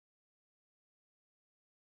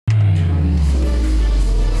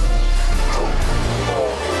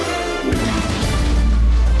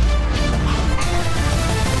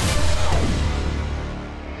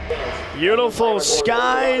Beautiful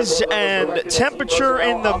skies and temperature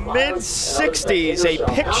in the mid-60s. A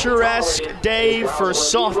picturesque day for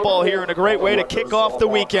softball here and a great way to kick off the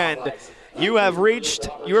weekend. You have reached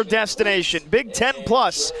your destination. Big Ten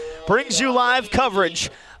Plus brings you live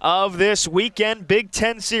coverage of this weekend Big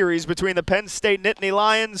Ten series between the Penn State Nittany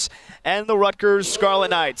Lions and the Rutgers Scarlet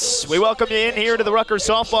Knights. We welcome you in here to the Rutgers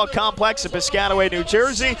Softball Complex in Piscataway, New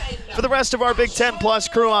Jersey. For the rest of our Big Ten Plus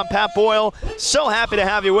crew, I'm Pat Boyle. So happy to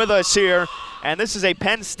have you with us here. And this is a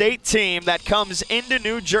Penn State team that comes into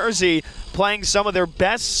New Jersey playing some of their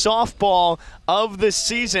best softball of the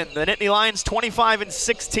season. The Nittany Lions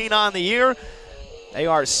 25-16 on the year. They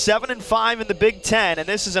are 7-5 in the Big Ten, and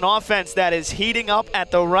this is an offense that is heating up at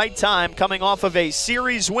the right time, coming off of a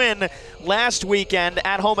series win last weekend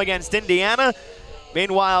at home against Indiana.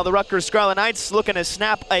 Meanwhile, the Rutgers Scarlet Knights looking to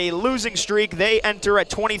snap a losing streak. They enter at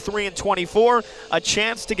 23-24, a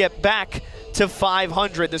chance to get back to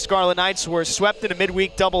 500. The Scarlet Knights were swept in a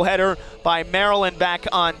midweek doubleheader by Maryland back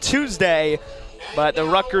on Tuesday, but the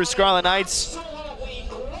Rutgers Scarlet Knights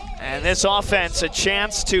and this offense a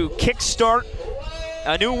chance to kickstart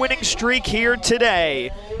a new winning streak here today.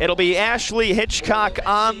 It'll be Ashley Hitchcock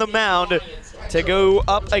on the mound to go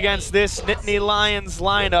up against this Nittany Lions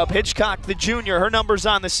lineup. Hitchcock, the junior, her numbers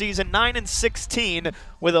on the season, 9-16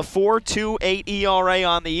 with a 4.28 ERA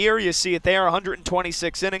on the year. You see it there,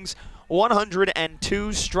 126 innings, 102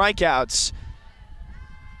 strikeouts.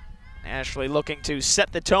 Ashley looking to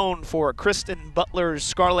set the tone for Kristen Butler's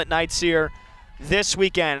Scarlet Knights here this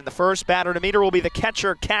weekend. The first batter to meet her will be the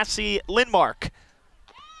catcher, Cassie Lindmark.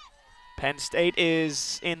 Penn State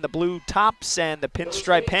is in the blue tops and the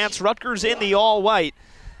pinstripe pants. Rutgers in the all-white.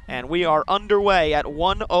 And we are underway at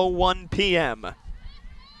 1:01 p.m.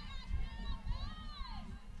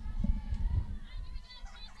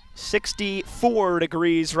 .64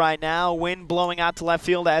 degrees right now. Wind blowing out to left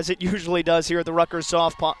field as it usually does here at the Rutgers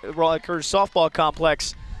Softball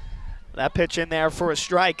Complex. That pitch in there for a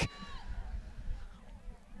strike.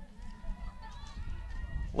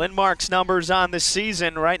 Lindmark's numbers on the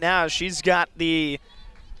season right now, she's got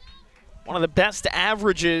one of the best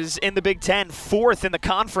averages in the Big Ten, 4th in the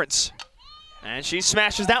conference. And she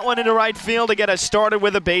smashes that one into right field to get us started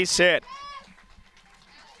with a base hit.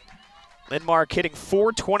 Lindmark hitting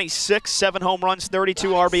 .426, 7 home runs,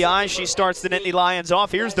 32 RBIs. She starts the Nittany Lions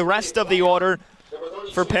off. Here's the rest of the order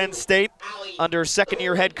for Penn State under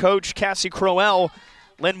second-year head coach Cassie Crowell.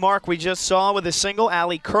 Lindmark we just saw with a single.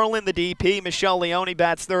 Allie Curlin, the DP. Michelle Leone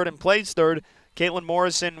bats third and plays third. Caitlin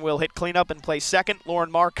Morrison will hit cleanup and play second.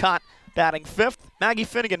 Lauren Marcotte batting 5th. Maggie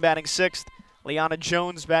Finnegan batting 6th. Liana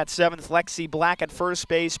Jones bats 7th. Lexi Black at first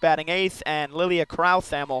base batting 8th. And Lilia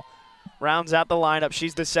Krauthamel rounds out the lineup.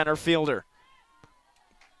 She's the center fielder.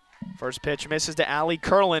 First pitch misses to Allie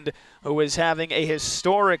Curlin, who is having a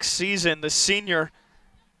historic season. The senior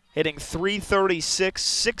hitting .336,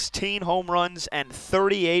 16 home runs, and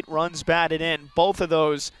 38 runs batted in. Both of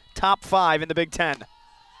those top 5 in the Big Ten.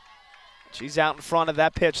 She's out in front of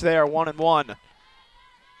that pitch there, 1-1.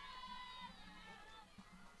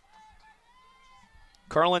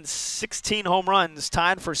 Curlin's 16 home runs,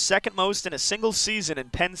 tied for second most in a single season in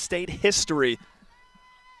Penn State history.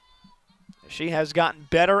 She has gotten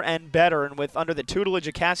better and better, and with under the tutelage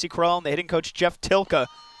of Cassie Crowell and the hitting coach Jeff Tilka,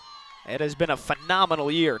 it has been a phenomenal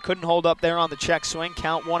year. Couldn't hold up there on the check swing.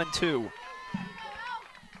 Count 1-2.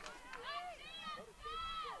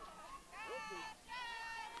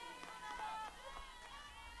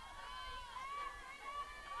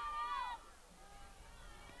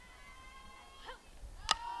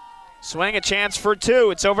 Swing, a chance for 2.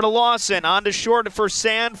 It's over to Lawson. On to short for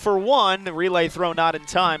Sand for 1. The relay throw not in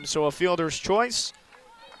time, so a fielder's choice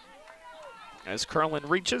as Curlin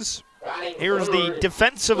reaches. Here's the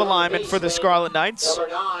defensive alignment for the Scarlet Knights.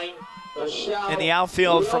 In the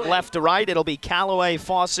outfield from left to right, it'll be Callaway,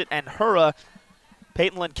 Fawcett, and Hura.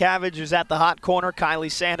 Peyton Lincavage is at the hot corner.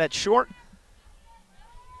 Kylie Sand at short.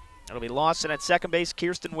 It'll be Lawson at second base.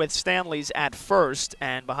 Kirsten with Stanley's at first.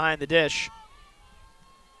 And behind the dish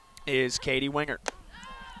is Katie Wingert.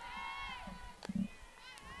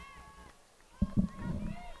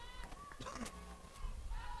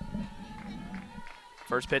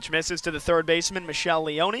 First pitch misses to the third baseman, Michelle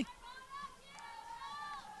Leone.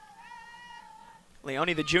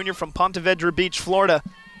 Leone, the junior from Ponte Vedra Beach, Florida.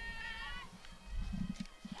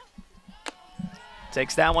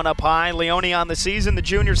 Takes that one up high. Leone on the season. The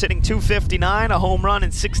junior's hitting .259, a home run,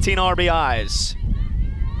 and 16 RBIs.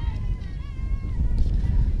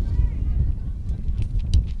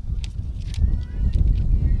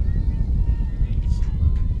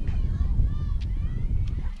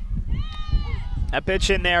 That pitch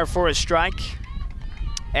in there for a strike.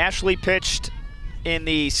 Ashley pitched in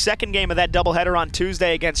the second game of that doubleheader on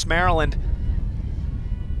Tuesday against Maryland.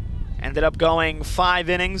 Ended up going 5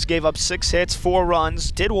 innings, gave up 6 hits, 4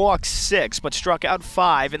 runs, did walk 6, but struck out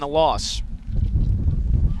 5 in the loss.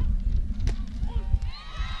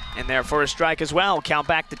 And there for a strike as well. Count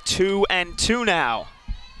back to 2-2 now.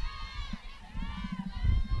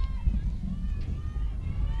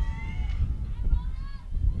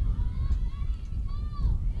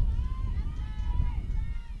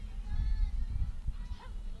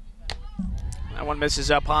 That one misses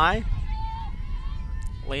up high.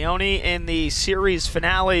 Leone in the series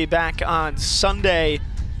finale back on Sunday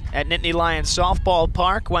at Nittany Lions Softball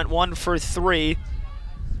Park went 1 for 3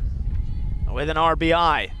 with an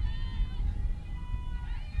RBI.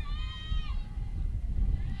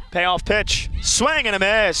 Payoff pitch, swing and a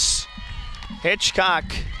miss. Hitchcock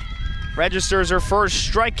registers her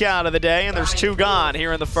first strikeout of the day, and there's 2 gone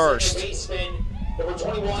here in the first. Baseman, number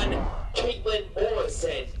 21, Caitlin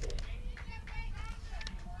Morrison.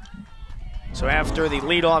 So after the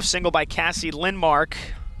leadoff single by Cassie Lindmark,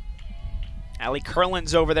 Allie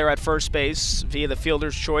Curlin's over there at first base via the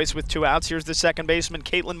fielder's choice with 2 outs. Here's the second baseman,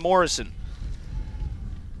 Caitlin Morrison.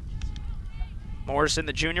 Morrison,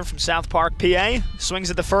 the junior from South Park, PA,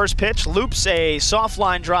 swings at the first pitch, loops a soft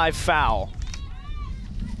line drive foul.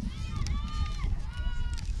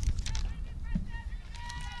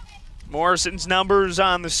 Morrison's numbers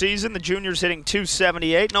on the season, the junior's hitting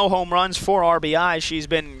 .278, no home runs, 4 RBI. She's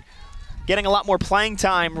been getting a lot more playing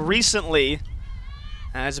time recently,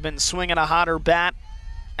 has been swinging a hotter bat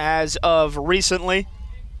as of recently.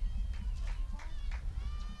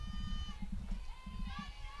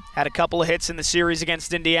 Had a couple of hits in the series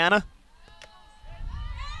against Indiana.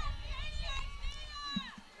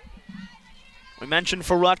 We mentioned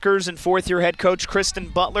for Rutgers and 4th-year head coach Kristen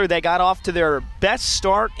Butler, they got off to their best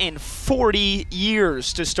start in 40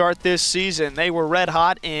 years to start this season. They were red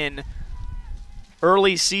hot in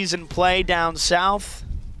early season play down south.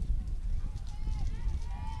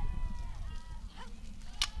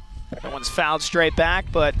 That one's fouled straight back,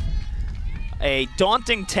 but a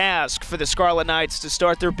daunting task for the Scarlet Knights to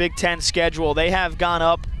start their Big Ten schedule. They have gone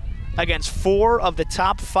up against 4 of the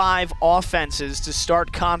top 5 offenses to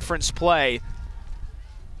start conference play.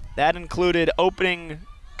 That included opening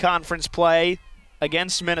conference play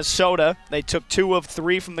against Minnesota. They took 1 of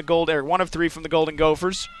 3 from the Golden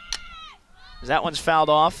Gophers. That one's fouled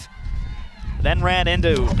off. Then ran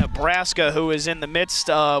into Nebraska, who is in the midst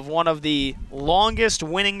of one of the longest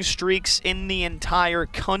winning streaks in the entire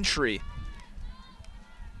country.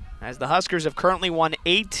 As the Huskers have currently won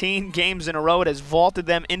 18 games in a row, it has vaulted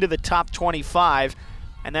them into the top 25.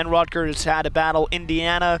 And then Rutgers had to battle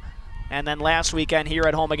Indiana, and then last weekend here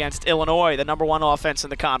at home against Illinois, the #1 offense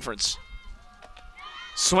in the conference.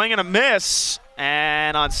 Swing and a miss,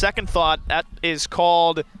 and on second thought, that is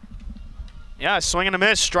called, swing and a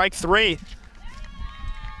miss, strike 3.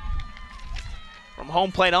 From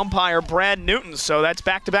home plate umpire Brad Newton. So that's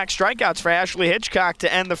back-to-back strikeouts for Ashley Hitchcock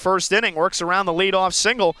to end the first inning. Works around the leadoff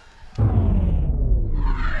single.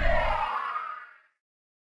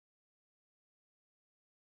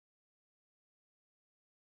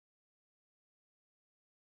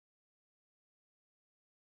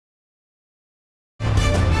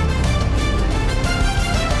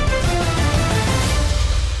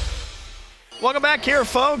 Welcome back here,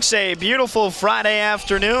 folks. A beautiful Friday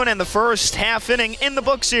afternoon and the first half inning in the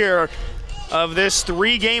books here of this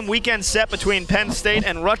 3-game weekend set between Penn State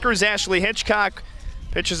and Rutgers. Ashley Hitchcock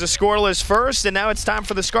pitches a scoreless first, and now it's time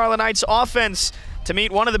for the Scarlet Knights offense to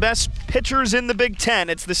meet one of the best pitchers in the Big Ten.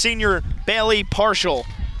 It's the senior Bailey Parshall.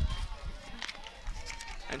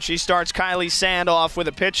 And she starts Kylie Sand off with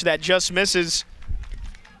a pitch that just misses.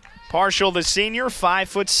 Parshall, the senior,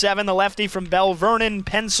 5'7", the lefty from Belle Vernon,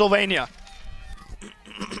 Pennsylvania.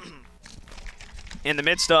 In the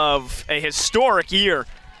midst of a historic year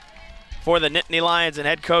for the Nittany Lions and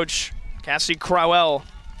head coach Cassie Crowell.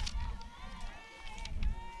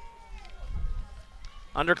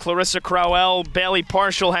 Under Clarissa Crowell, Bailey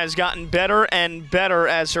Parshall has gotten better and better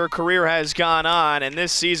as her career has gone on, and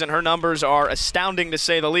this season her numbers are astounding to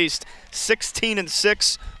say the least.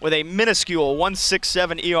 16-6 with a minuscule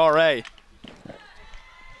 1.67 ERA.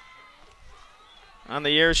 On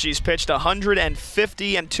the year, she's pitched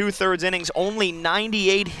 150 2/3 innings, only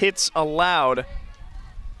 98 hits allowed.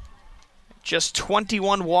 Just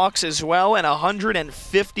 21 walks as well, and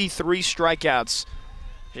 153 strikeouts.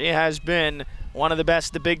 She has been one of the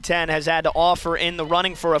best the Big Ten has had to offer in the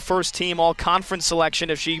running for a first-team all-conference selection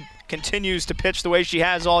if she continues to pitch the way she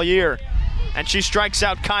has all year. And she strikes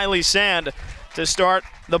out Kylie Sand to start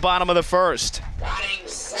the bottom of the first.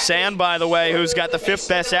 Sand, by the way, who's got the 5th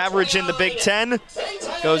best average in the Big Ten,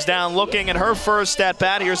 goes down looking at her first at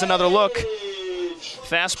bat. Here's another look.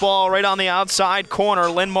 Fastball right on the outside corner.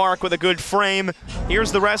 Lindmark with a good frame.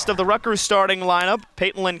 Here's the rest of the Rutgers starting lineup.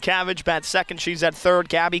 Peyton Lincavage bats second. She's at third.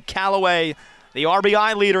 Gabby Calloway, the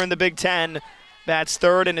RBI leader in the Big Ten, bats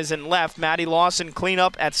third and is in left. Maddie Lawson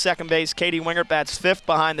cleanup at second base. Katie Wingert bats 5th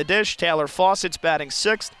behind the dish. Taylor Fawcett's batting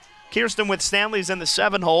 6th. Kirsten With Stanley's in the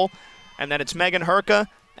 7 hole. And then it's Megan Herka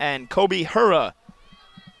and Kobe Hura.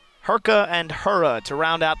 Herka and Hura to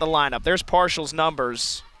round out the lineup. There's Partial's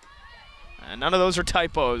numbers. And none of those are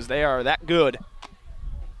typos. They are that good.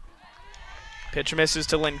 Pitch misses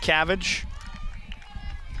to Lincavage.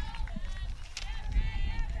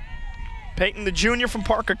 Peyton, the junior from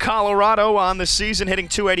Parker, Colorado, on the season, hitting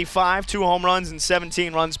 .285, 2 home runs and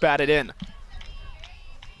 17 runs batted in.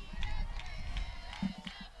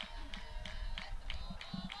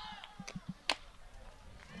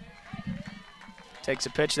 Takes a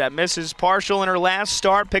pitch that misses. Partial in her last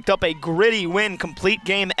start, picked up a gritty win, complete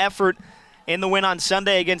game effort in the win on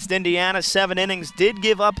Sunday against Indiana. 7 innings, did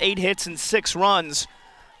give up 8 hits and 6 runs,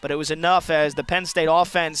 but it was enough as the Penn State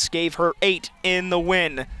offense gave her 8 in the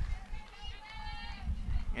win.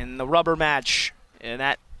 In the rubber match in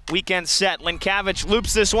that weekend set, Lincavage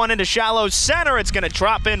loops this one into shallow center. It's going to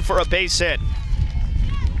drop in for a base hit.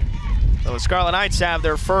 So the Scarlet Knights have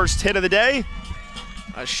their first hit of the day.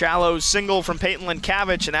 A shallow single from Peyton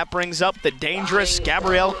Lincavage, and that brings up the dangerous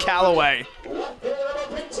Gabrielle Calloway.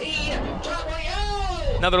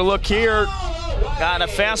 Another look here. Got a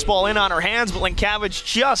fastball in on her hands, but Lincavage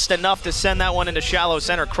just enough to send that one into shallow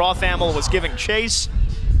center. Crofamel was giving chase,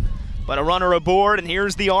 but a runner aboard, and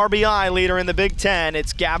here's the RBI leader in the Big Ten.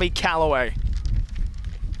 It's Gabby Calloway.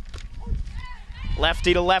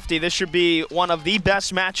 Lefty to lefty. This should be one of the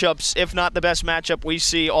best matchups, if not the best matchup we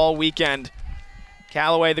see all weekend.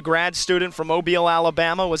 Calloway, the grad student from Mobile,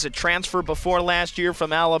 Alabama, was a transfer before last year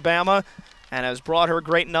from Alabama and has brought her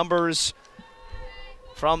great numbers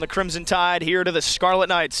from the Crimson Tide here to the Scarlet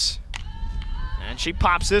Knights. And she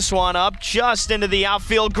pops this one up just into the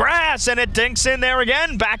outfield grass, and it dinks in there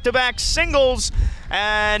again. Back-to-back singles.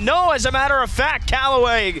 And no, as a matter of fact,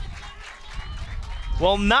 Calloway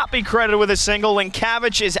will not be credited with a single.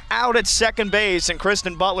 Lincavage is out at second base, and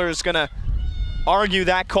Kristen Butler is going to argue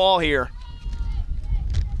that call here.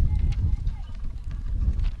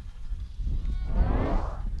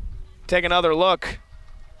 Take another look.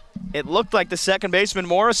 It looked like the second baseman,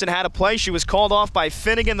 Morrison, had a play. She was called off by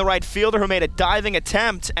Finnegan, the right fielder, who made a diving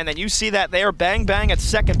attempt. And then you see that there, bang, bang at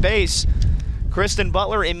second base. Kristen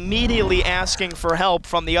Butler immediately asking for help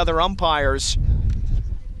from the other umpires.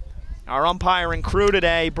 Our umpiring crew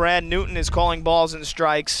today, Brad Newton, is calling balls and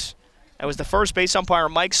strikes. That was the first base umpire,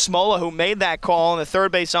 Mike Smola, who made that call. And the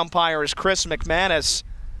third base umpire is Chris McManus.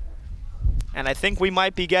 And I think we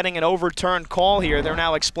might be getting an overturned call here. They're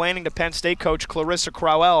now explaining to Penn State coach Clarissa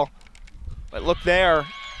Crowell. But look there. A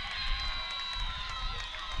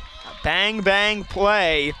bang, bang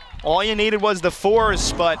play. All you needed was the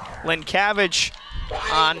force, but Lincavage,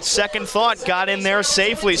 on second thought, got in there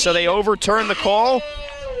safely, so they overturned the call.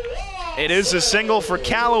 It is a single for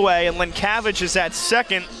Calloway, and Lincavage is at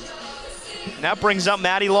second. And that brings up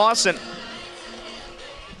Maddie Lawson.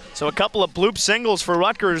 So a couple of bloop singles for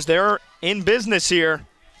Rutgers. They're in business here.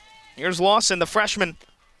 Here's Lawson, the freshman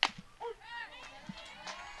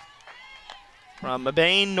from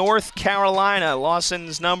Mabane, North Carolina.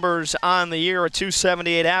 Lawson's numbers on the year, a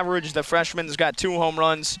 .278 average. The freshman's got 2 home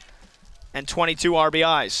runs and 22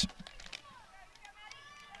 RBIs.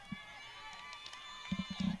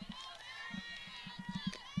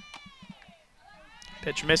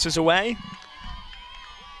 Pitch misses away.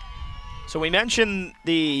 So we mentioned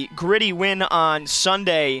the gritty win on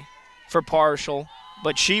Sunday for Partial,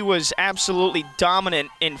 but she was absolutely dominant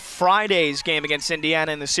in Friday's game against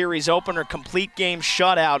Indiana in the series opener. Complete game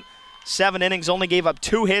shutout. 7 innings, only gave up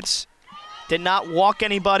 2 hits, did not walk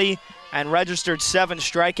anybody, and registered 7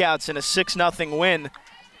 strikeouts in a 6-0 win.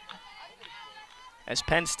 As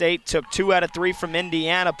Penn State took 2 out of 3 from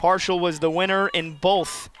Indiana, Partial was the winner in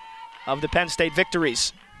both of the Penn State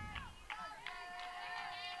victories.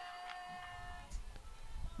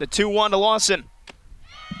 The 2-1 to Lawson.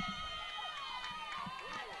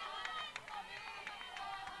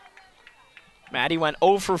 Maddie went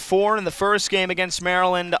 0 for 4 in the first game against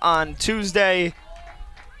Maryland on Tuesday,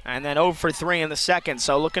 and then 0 for 3 in the second.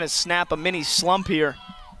 So looking to snap a mini slump here.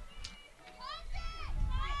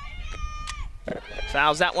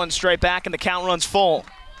 Fouls that one straight back, and the count runs full.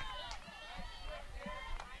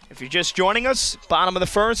 If you're just joining us, bottom of the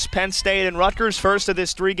first, Penn State and Rutgers, first of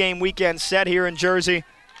this 3-game weekend set here in Jersey.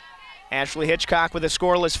 Ashley Hitchcock with a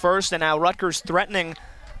scoreless first, and now Rutgers threatening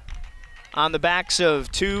on the backs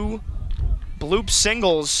of two bloop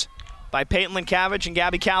singles by Peyton Linkavich and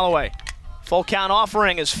Gabby Calloway. Full count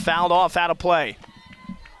offering is fouled off out of play.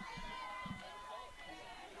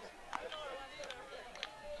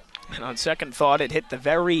 And on second thought, it hit the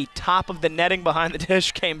very top of the netting behind the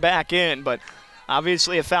dish, came back in, but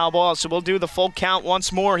obviously a foul ball, so we'll do the full count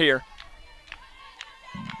once more here.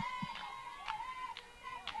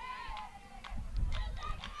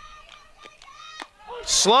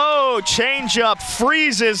 Slow changeup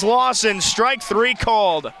freezes Lawson, strike three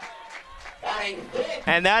called.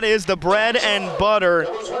 And that is the bread and butter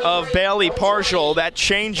of Bailey Partial. That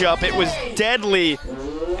changeup, it was deadly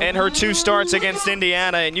in her two starts against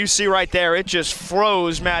Indiana, and you see right there, it just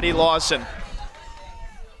froze Maddie Lawson.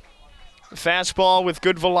 Fastball with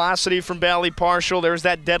good velocity from Bailey Partial. There's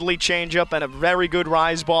that deadly changeup and a very good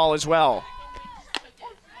rise ball as well.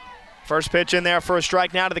 First pitch in there for a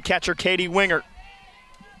strike now to the catcher, Katie Wingert.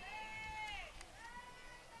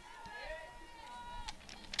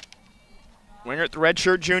 Wingert, the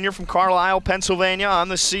redshirt junior from Carlisle, Pennsylvania, on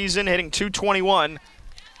the season, hitting .221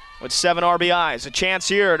 with 7 RBIs. A chance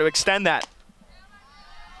here to extend that.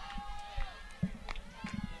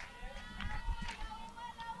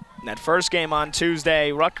 In that first game on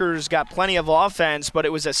Tuesday, Rutgers got plenty of offense, but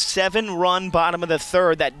it was a 7-run bottom of the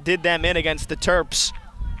third that did them in against the Terps.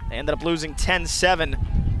 They ended up losing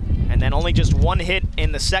 10-7, and then only just one hit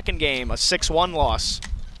in the second game, a 6-1 loss.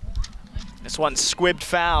 This one squibbed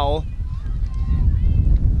foul.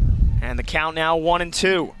 And the count now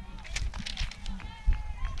 1-2.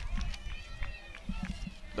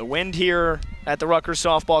 The wind here at the Rutgers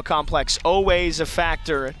softball complex, always a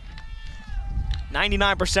factor.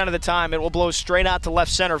 99% of the time, it will blow straight out to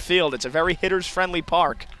left center field. It's a very hitters-friendly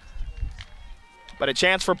park. But a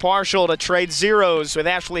chance for Partial to trade zeros with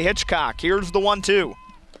Ashley Hitchcock. Here's the 1-2.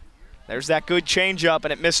 There's that good changeup,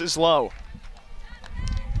 and it misses low.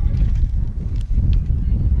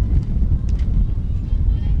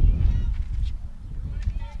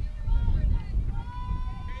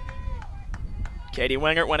 Katie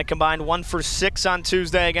Wingert went a combined 1 for 6 on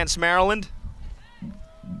Tuesday against Maryland.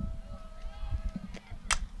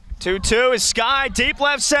 2-2 is Sky, deep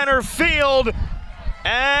left center field,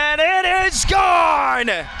 and it is gone!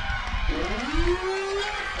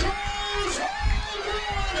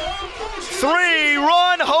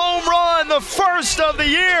 3-run home run, the first of the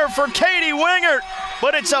year for Katie Wingert,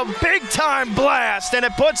 but it's a big-time blast, and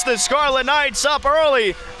it puts the Scarlet Knights up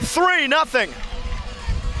early, 3-0.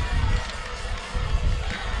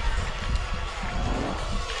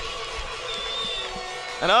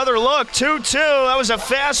 Another look, 2-2. That was a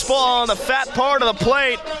fastball on the fat part of the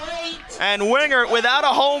plate. And Wingert, without a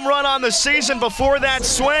home run on the season before that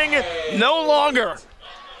swing, no longer.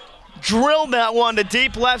 Drilled that one to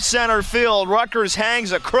deep left center field. Rutgers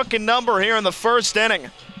hangs a crooked number here in the first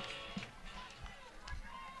inning.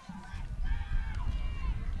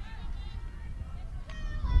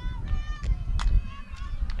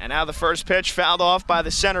 And now the first pitch fouled off by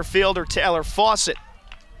the center fielder, Taylor Fawcett.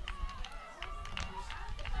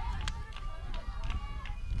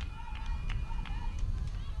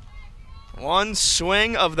 One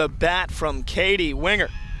swing of the bat from Katie Wingert.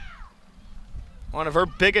 One of her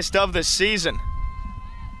biggest of the season.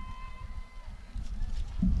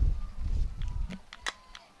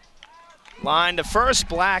 Line to first,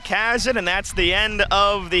 Black has it, and that's the end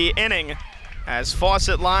of the inning as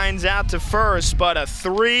Fawcett lines out to first, but a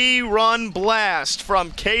 3-run blast from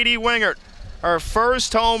Katie Wingert. Her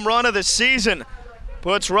first home run of the season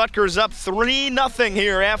puts Rutgers up 3-0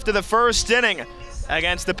 here after the first inning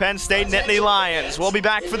against the Penn State Nittany Lions. We'll be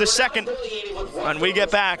back for the second when we get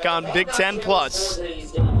back on Big Ten Plus.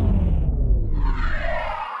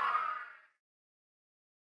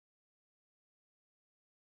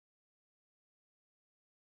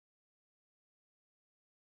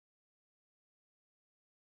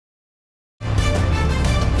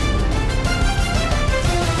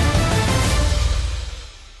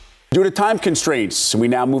 Due to time constraints, we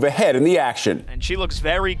now move ahead in the action. And she looks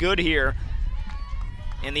very good here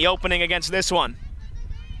in the opening against this one.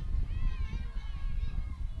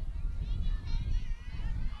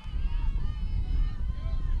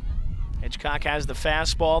 Hitchcock has the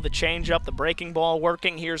fastball, the changeup, the breaking ball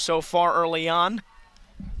working here so far early on.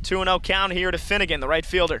 2-0 count here to Finnegan, the right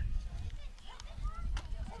fielder.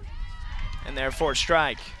 And therefore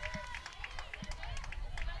strike.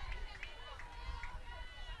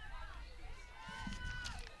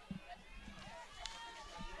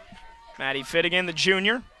 Maddie Finnegan, the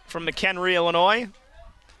junior from McHenry, Illinois.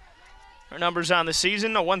 Her numbers on the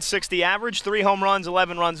season, a 160 average, 3 home runs,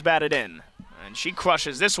 11 runs batted in. And she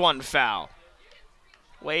crushes this one foul.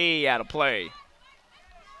 Way out of play.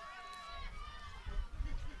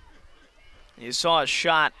 You saw a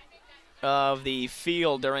shot of the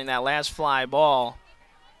field during that last fly ball.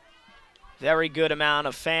 Very good amount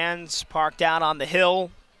of fans parked out on the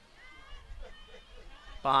hill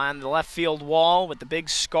behind the left field wall with the big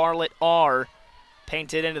scarlet R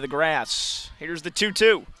painted into the grass. Here's the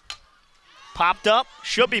 2-2. Popped up,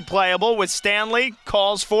 should be playable with Stanley,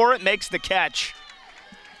 calls for it, makes the catch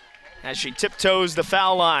as she tiptoes the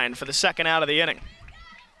foul line for the second out of the inning.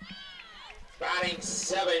 Batting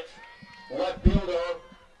seventh, left fielder,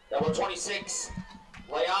 number 26,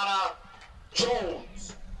 Leanna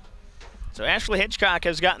Jones. So Ashley Hitchcock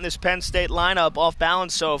has gotten this Penn State lineup off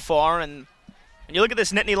balance so far, and when you look at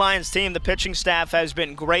this Nittany Lions team, the pitching staff has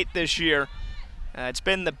been great this year. It's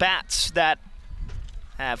been the bats that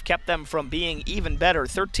have kept them from being even better.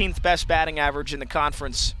 13th best batting average in the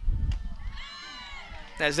conference.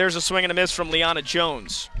 As there's a swing and a miss from Leanna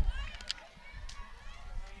Jones.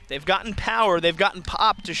 They've gotten power, they've gotten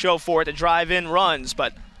pop to show for it to drive in runs,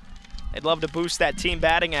 but they'd love to boost that team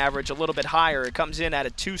batting average a little bit higher. It comes in at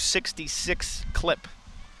a 266 clip.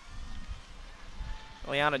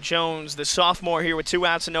 Leanna Jones, the sophomore here with 2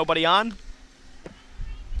 outs and nobody on.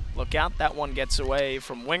 Look out, that one gets away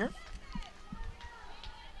from Winger.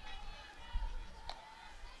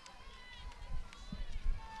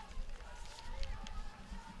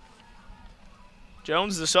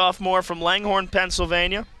 Jones, the sophomore from Langhorne,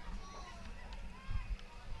 Pennsylvania.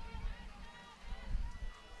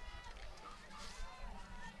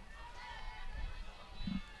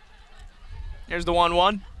 Here's the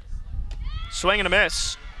 1-1. Swing and a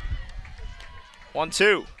miss.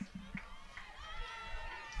 1-2.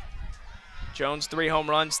 Jones, 3 home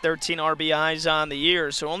runs, 13 RBIs on the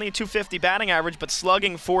year, so only a 250 batting average, but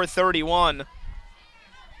slugging .431.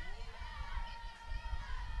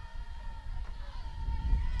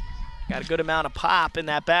 Got a good amount of pop in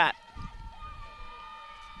that bat.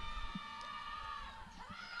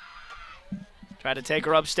 Tried to take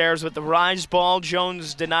her upstairs with the rise ball.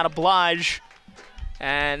 Jones did not oblige.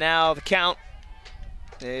 And now the count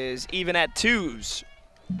is even at 2s.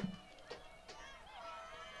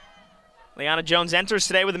 Leanna Jones enters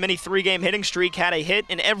today with a mini 3-game hitting streak. Had a hit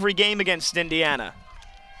in every game against Indiana.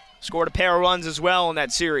 Scored a pair of runs as well in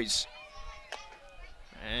that series.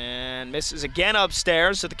 And misses again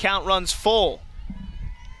upstairs, so the count runs full.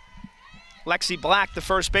 Lexi Black, the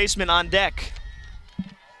first baseman, on deck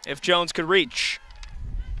if Jones could reach.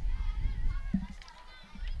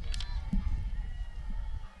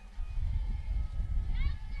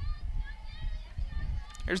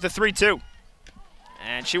 Here's the 3-2.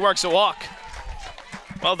 And she works a walk.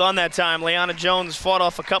 Well done that time. Leanna Jones fought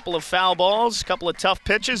off a couple of foul balls, a couple of tough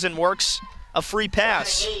pitches, and works a free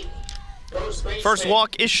pass. First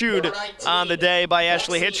walk issued on the day by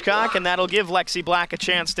Ashley Hitchcock, and that'll give Lexi Black a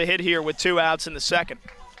chance to hit here with 2 outs in the second.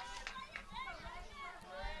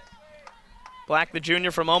 Black, the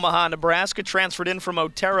junior from Omaha, Nebraska, transferred in from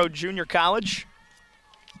Otero Junior College.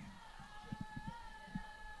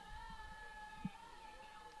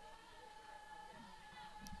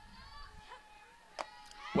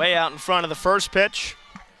 Way out in front of the first pitch.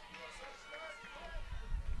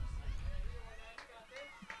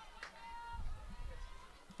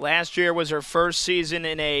 Last year was her first season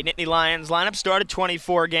in a Nittany Lions lineup. Started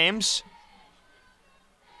 24 games.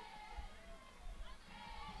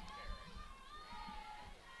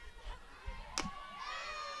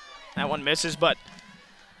 That one misses, but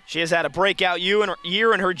she has had a breakout year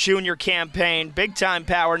in her junior campaign. Big-time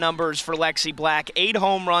power numbers for Lexi Black. 8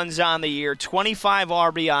 home runs on the year, 25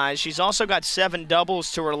 RBIs. She's also got 7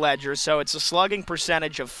 doubles to her ledger, so it's a slugging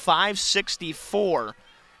percentage of .564.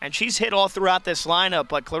 And she's hit all throughout this lineup,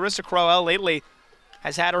 but Clarissa Crowell lately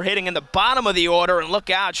has had her hitting in the bottom of the order, and look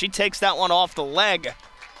out, she takes that one off the leg.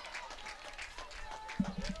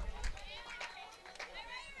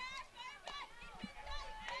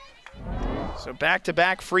 So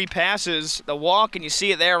back-to-back free passes, the walk, and you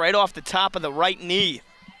see it there right off the top of the right knee.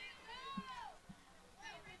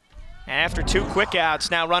 After 2 quick outs,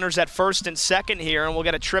 now runners at first and second here, and we'll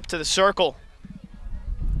get a trip to the circle.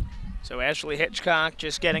 So Ashley Hitchcock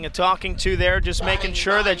just getting a talking to there, just making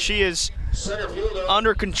sure that she is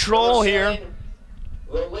under control here.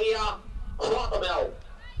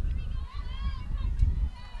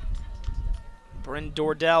 Bryn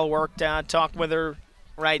Dordell worked out, talked with her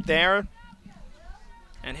right there.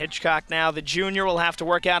 And Hitchcock now, the junior, will have to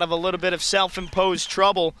work out of a little bit of self-imposed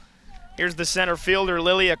trouble. Here's the center fielder,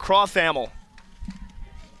 Lilia Crawthamel.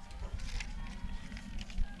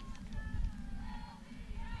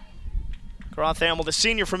 Crothamel, the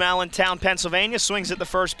senior from Allentown, Pennsylvania, swings at the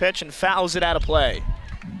first pitch and fouls it out of play.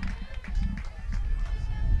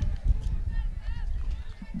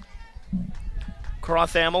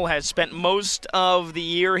 Crothamel has spent most of the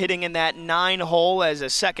year hitting in that 9 hole as a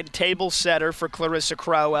second table setter for Clarissa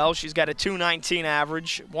Crowell. She's got a .219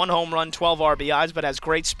 average, 1 home run, 12 RBIs, but has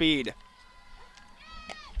great speed.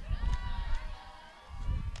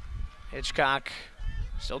 Hitchcock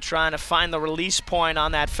still trying to find the release point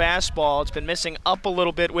on that fastball. It's been missing up a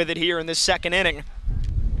little bit with it here in this second inning.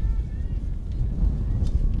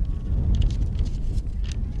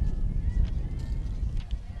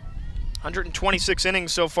 ...126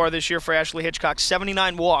 innings so far this year for Ashley Hitchcock,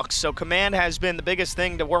 79 walks, so command has been the biggest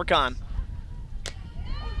thing to work on.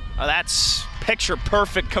 Oh, that's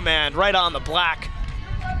picture-perfect command, right on the black.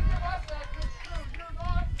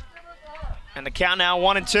 And the count now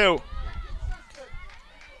 1-2.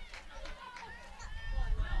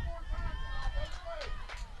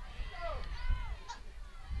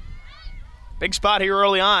 Big spot here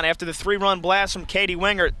early on after the 3-run blast from Katie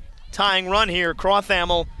Wingert. Tying run here,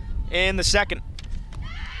 Crothamel in the second.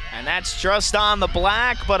 And that's just on the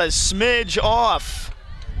black, but a smidge off.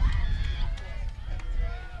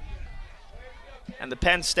 And the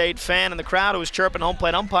Penn State fan in the crowd who was chirping home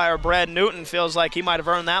plate umpire Brad Newton feels like he might have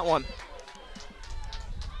earned that one.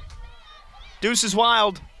 Deuce is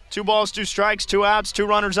wild. 2 balls, 2 strikes, 2 outs, 2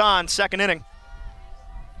 runners on, second inning.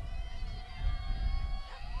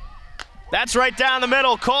 That's right down the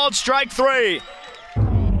middle, called strike 3.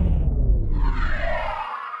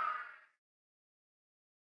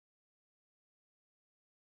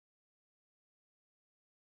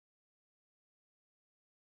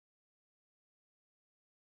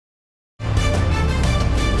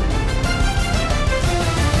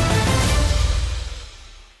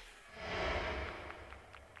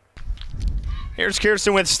 Here's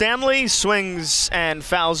Kirsten with Stanley, swings and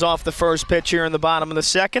fouls off the first pitch here in the bottom of the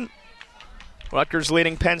second. Rutgers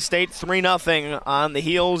leading Penn State 3-0 on the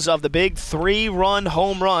heels of the big 3-run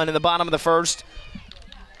home run in the bottom of the first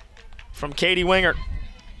from Katie Wingert.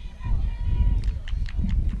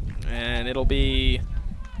 And it'll be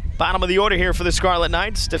bottom of the order here for the Scarlet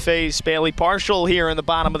Knights to face Bailey Partial here in the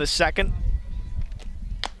bottom of the second.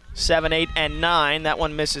 7, 8, and 9. That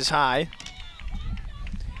one misses high.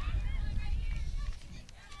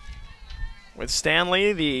 With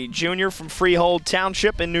Stanley, the junior from Freehold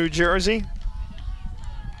Township in New Jersey.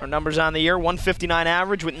 Her numbers on the year, 159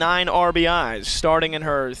 average with 9 RBIs, starting in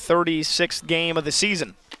her 36th game of the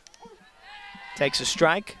season. Takes a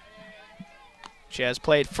strike. She has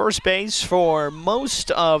played first base for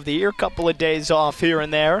most of the year, couple of days off here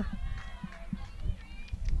and there.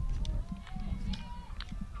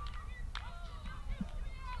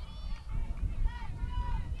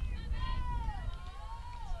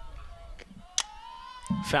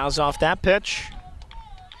 Fouls off that pitch.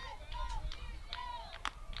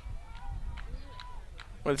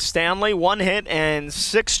 With Stanley, 1 hit and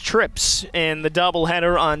 6 trips in the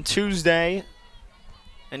doubleheader on Tuesday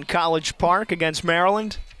in College Park against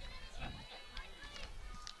Maryland.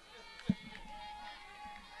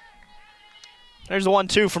 There's the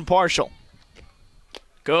 1-2 from Partial.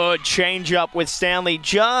 Good changeup with Stanley,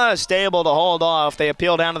 just able to hold off. They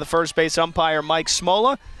appeal down to the first base umpire, Mike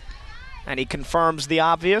Smola. And he confirms the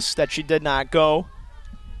obvious, that she did not go.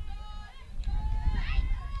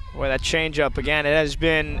 Boy, that changeup, again, it has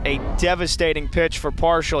been a devastating pitch for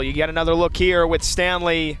Partial. You get another look here with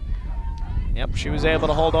Stanley. Yep, she was able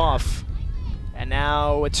to hold off. And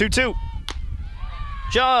now a 2-2.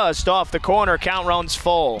 Just off the corner, count runs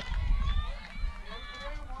full.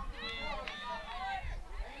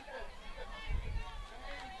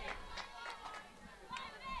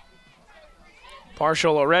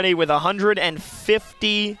 Partial already with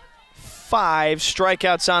 155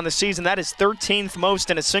 strikeouts on the season. That is 13th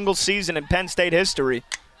most in a single season in Penn State history.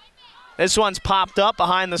 This one's popped up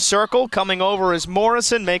behind the circle. Coming over is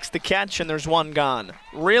Morrison, makes the catch, and there's one gone.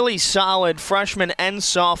 Really solid freshman and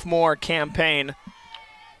sophomore campaign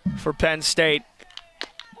for Penn State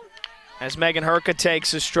as Megan Herka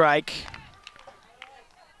takes a strike.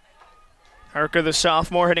 Herka, the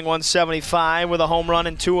sophomore, hitting 175 with a home run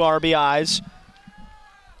and 2 RBIs.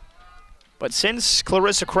 But since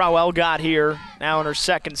Clarissa Crowell got here, now in her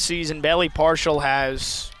second season, Bailey Partial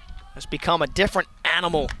has become a different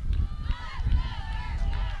animal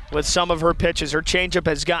with some of her pitches. Her changeup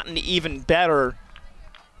has gotten even better.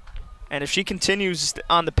 And if she continues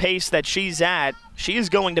on the pace that she's at, she is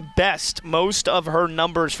going to best most of her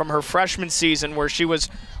numbers from her freshman season, where she was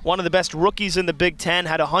one of the best rookies in the Big Ten,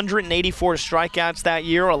 had 184 strikeouts that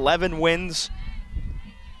year, 11 wins.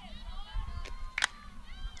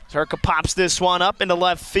 Zerka pops this one up into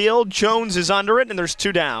left field. Jones is under it, and there's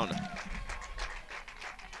 2 down.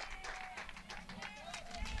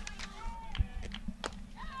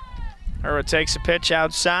 Hura takes a pitch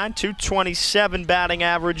outside. .227 batting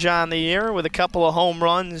average on the year with a couple of home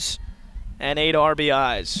runs and 8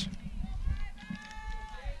 RBIs.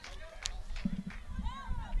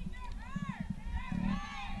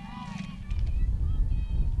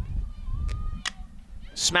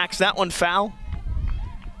 Smacks that one foul.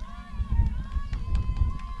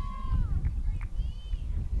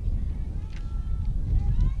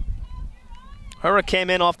 Hura came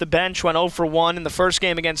in off the bench, went 0 for 1 in the first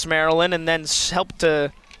game against Maryland, and then helped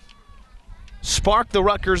to spark the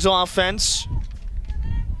Rutgers offense.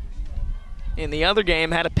 In the other game,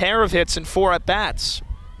 had a pair of hits and 4 at-bats.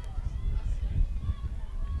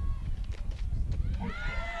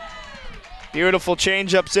 Beautiful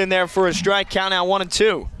changeups in there for a strike. Count now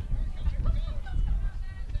 1-2.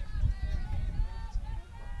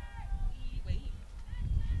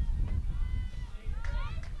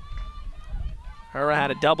 Hura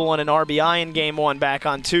had a double and an RBI in game 1 back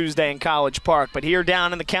on Tuesday in College Park, but here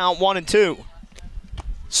down in the count 1-2.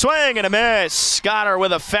 Swing and a miss. Got her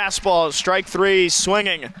with a fastball. Strike 3,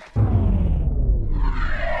 swinging.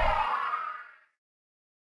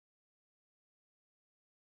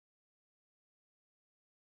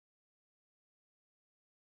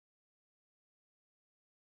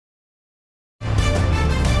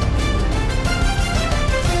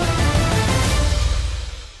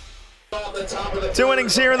 Two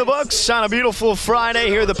innings here in the books on a beautiful Friday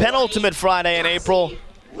here, the penultimate Friday in April,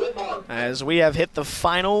 as we have hit the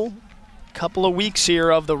final couple of weeks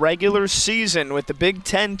here of the regular season with the Big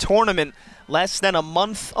Ten tournament less than a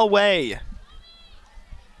month away.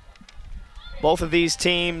 Both of these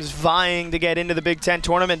teams vying to get into the Big Ten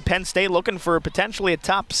tournament. Penn State looking for potentially a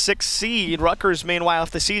top 6 seed. Rutgers, meanwhile,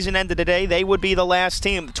 if the season ended today, they would be the last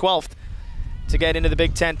team, the 12th, to get into the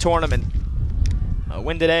Big Ten tournament. A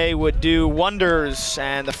win today would do wonders,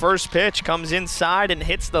 and the first pitch comes inside and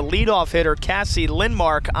hits the leadoff hitter, Cassie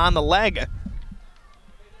Lindmark, on the leg.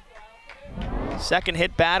 Second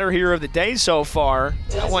hit batter here of the day so far.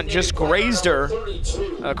 That one just grazed her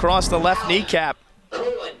across the left kneecap.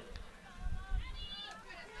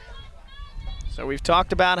 So we've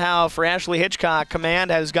talked about how for Ashley Hitchcock,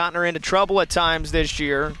 command has gotten her into trouble at times this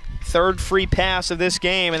year. Third free pass of this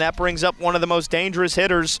game, and that brings up one of the most dangerous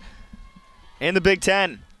hitters in the Big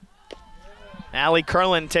Ten. Allie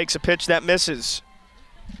Curlin takes a pitch that misses.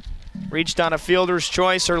 Reached on a fielder's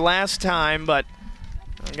choice her last time, but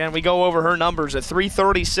again, we go over her numbers. A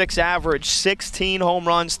 .336 average, 16 home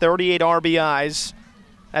runs, 38 RBIs.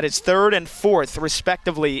 That is 3rd and 4th,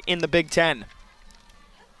 respectively, in the Big Ten.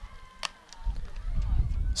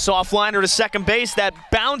 Soft liner to second base. That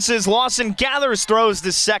bounces. Lawson gathers, throws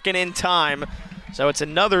to second in time. So it's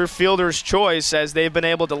another fielder's choice as they've been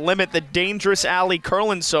able to limit the dangerous Allie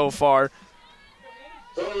Curlin so far.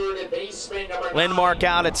 Lindmark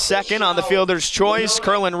out at second on the fielder's choice.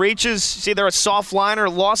 Curlin reaches. See there a soft liner.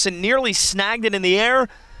 Lawson nearly snagged it in the air,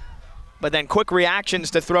 but then quick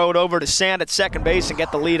reactions to throw it over to Sand at second base and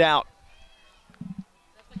get the lead out.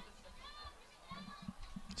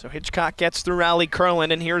 So Hitchcock gets through Allie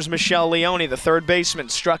Curlin, and here's Michelle Leone, the third baseman,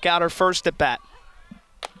 struck out her first at bat.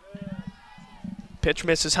 Pitch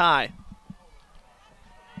misses high.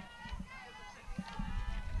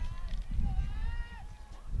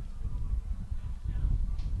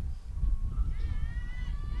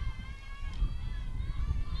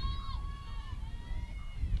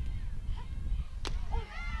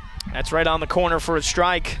 That's right on the corner for a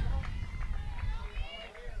strike.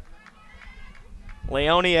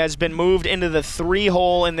 Leone has been moved into the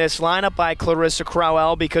 3-hole in this lineup by Clarissa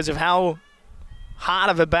Crowell because of how hot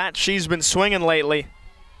of a bat she's been swinging lately.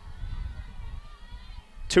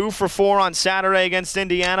 2 for 4 on Saturday against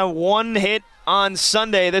Indiana. 1 hit on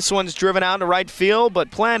Sunday. This one's driven out to right field,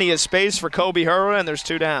 but plenty of space for Kobe Hura, and there's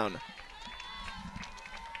 2 down.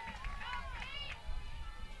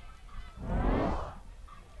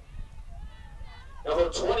 Number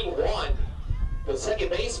 21, the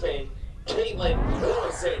second baseman, Caitlin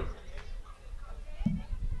Morrison.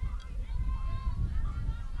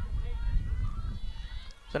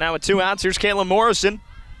 So now with 2 outs, here's Caitlin Morrison.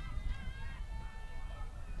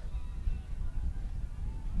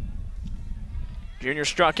 Junior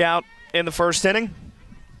struck out in the first inning.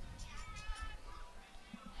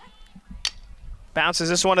 Bounces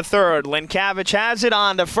this one to third. Linkavich has it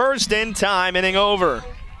on to first in time, inning over.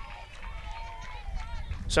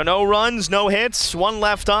 So no runs, no hits, 1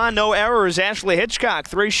 left on, no errors. Ashley Hitchcock,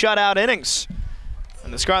 3 shutout innings.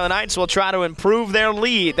 And the Scarlet Knights will try to improve their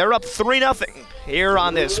lead. They're up 3-0. here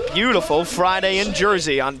on this beautiful Friday in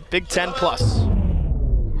Jersey on Big Ten Plus.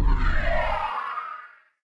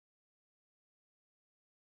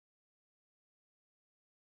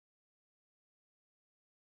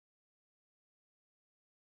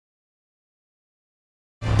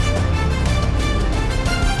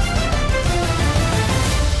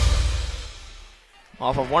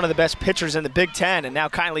 Off of one of the best pitchers in the Big Ten, and now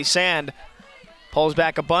Kylie Sand pulls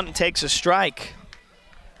back a bunt and takes a strike.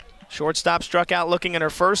 Shortstop struck out looking at her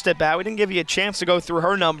first at bat. We didn't give you a chance to go through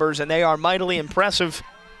her numbers, and they are mightily impressive.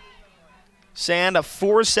 Sand, a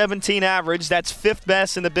 .417 average. That's 5th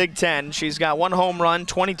best in the Big Ten. She's got 1 home run,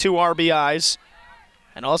 22 RBIs,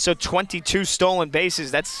 and also 22 stolen bases.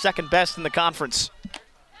 That's 2nd best in the conference.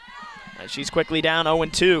 She's quickly down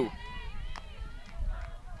 0-2.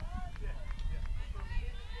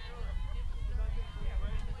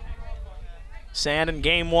 Sand in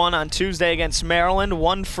game 1 on Tuesday against Maryland,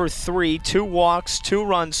 1 for 3, 2 walks, 2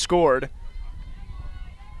 runs scored.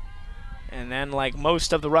 And then, like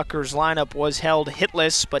most of the Rutgers lineup, was held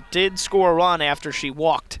hitless, but did score a run after she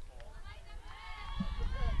walked.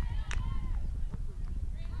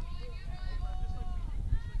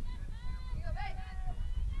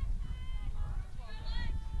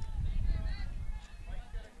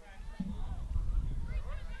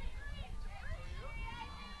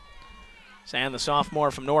 Sand, the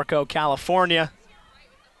sophomore from Norco, California.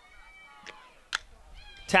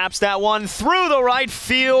 Taps that one through the right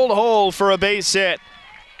field hole for a base hit.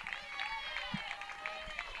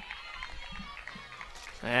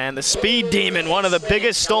 And the speed demon, one of the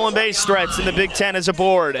biggest stolen base threats in the Big Ten, is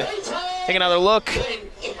aboard. Take another look.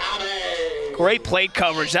 Great plate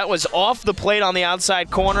coverage. That was off the plate on the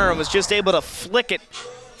outside corner and was just able to flick it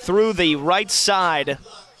through the right side.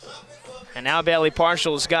 And now Bailey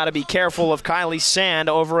Parshall's got to be careful of Kylie Sand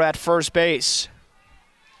over at first base.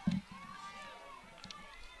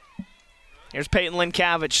 Here's Peyton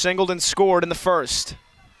Linkavich, singled and scored in the first.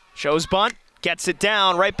 Shows bunt, gets it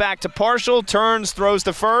down, right back to Parshall, turns, throws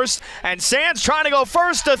to first, and Sand's trying to go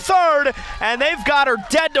first to third, and they've got her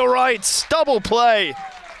dead to rights. Double play.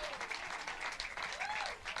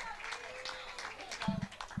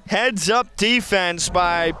 Heads up defense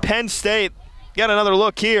by Penn State. Got another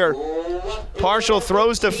look here. Parshall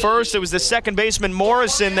throws to first. It was the second baseman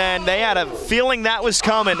Morrison then. They had a feeling that was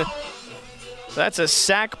coming. So that's a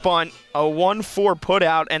sac bunt, a 1-4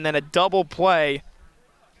 putout, and then a double play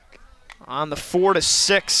on the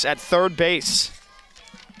 4-6 at third base.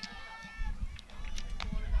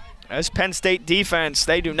 As Penn State defense,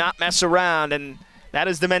 they do not mess around, and that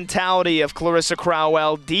is the mentality of Clarissa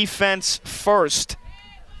Crowell. Defense first.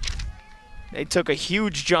 They took a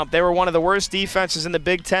huge jump. They were one of the worst defenses in the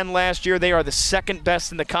Big Ten last year. They are the 2nd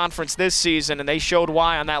best in the conference this season, and they showed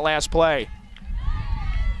why on that last play.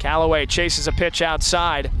 Callaway chases a pitch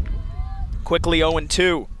outside. Quickly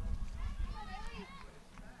 0-2.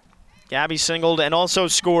 Gabby singled and also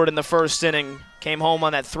scored in the first inning. Came home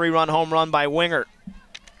on that 3-run home run by Wingert.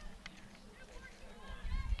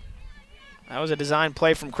 That was a design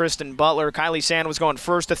play from Kristen Butler. Kylie Sand was going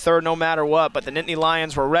first to third no matter what, but the Nittany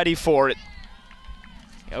Lions were ready for it.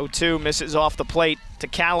 0-2 misses off the plate to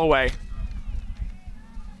Callaway.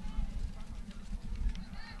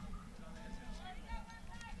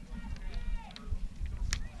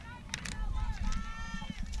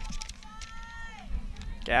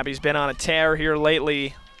 Gabby's been on a tear here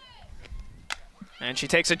lately. And she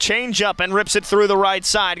takes a changeup and rips it through the right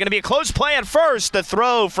side. Going to be a close play at first. The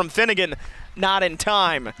throw from Finnegan, not in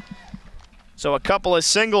time. So a couple of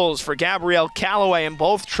singles for Gabrielle Callaway in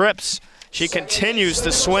both trips. She continues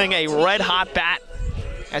to swing a red-hot bat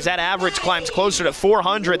as that average climbs closer to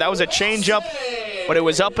 400. That was a changeup, but it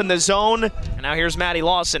was up in the zone. And now here's Maddie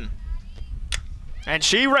Lawson. And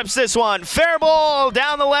she rips this one. Fair ball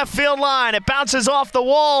down the left field line. It bounces off the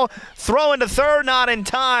wall. Throw into third, not in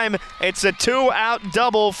time. It's a 2-out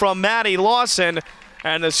double from Maddie Lawson.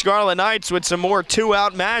 And the Scarlet Knights with some more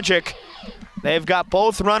 2-out magic. They've got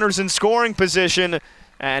both runners in scoring position.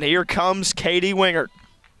 And here comes Katie Wingert.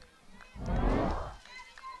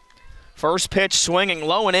 First pitch swinging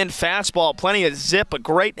low and in fastball. Plenty of zip, but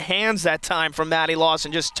great hands that time from Maddie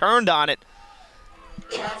Lawson. Just turned on it.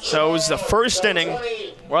 So it was the first inning.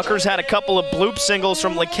 Rutgers had a couple of bloop singles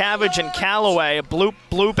from Linkavich and Callaway. A bloop,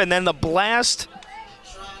 bloop, and then the blast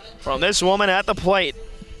from this woman at the plate.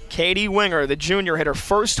 Katie Wingert, the junior, hit her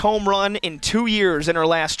first home run in 2 years in her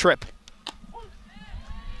last trip.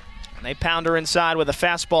 And they pound her inside with a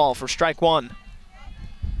fastball for strike one.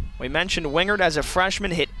 We mentioned Wingert as a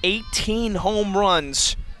freshman hit 18 home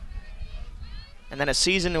runs. And then a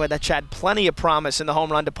season that had plenty of promise in the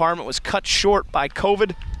home run department was cut short by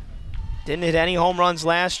COVID. Didn't hit any home runs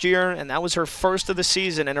last year, and that was her first of the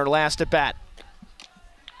season in her last at-bat.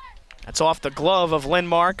 That's off the glove of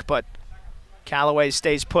Lindmark, but Callaway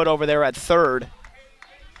stays put over there at third.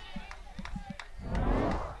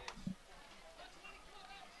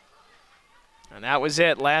 And that was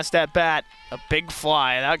it, last at-bat. A big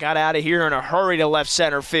fly. That got out of here in a hurry to left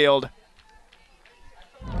center field.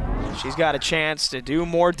 She's got a chance to do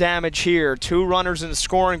more damage here. 2 runners in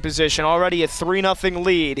scoring position, already a 3-0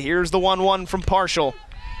 lead. Here's the 1-1 from Partial.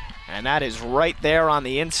 And that is right there on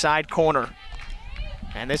the inside corner.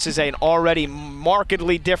 And this is an already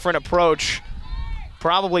markedly different approach,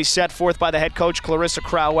 probably set forth by the head coach, Clarissa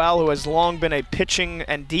Crowell, who has long been a pitching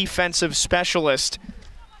and defensive specialist.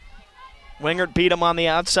 Wingert beat him on the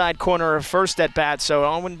outside corner of first at bat, so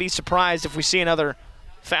I wouldn't be surprised if we see another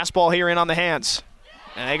fastball here in on the hands.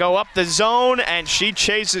 And they go up the zone, and she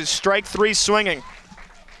chases strike 3 swinging.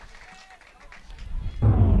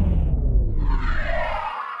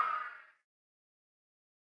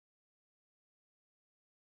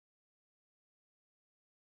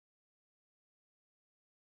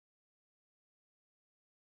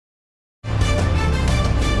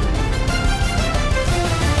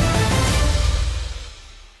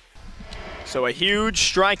 So a huge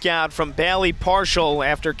strikeout from Bailey Partial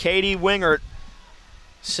after Katie Wingert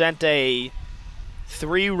sent a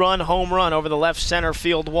 3-run home run over the left center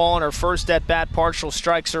field wall in her first at-bat. Partial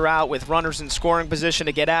strikes her out with runners in scoring position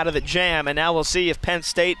to get out of the jam, and now we'll see if Penn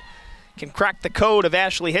State can crack the code of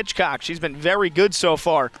Ashley Hitchcock. She's been very good so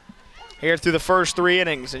far here through the first 3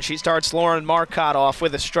 innings, and she starts Lauren Marcotte off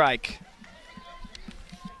with a strike.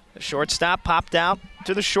 The shortstop popped out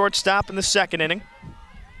to the shortstop in the second inning.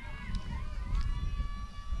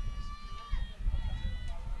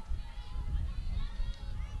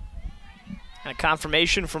 And a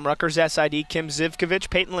confirmation from Rutgers SID Kim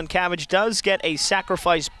Zivkovic. Peyton Linkavage does get a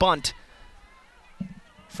sacrifice bunt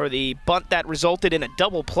for the bunt that resulted in a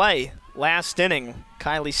double play last inning.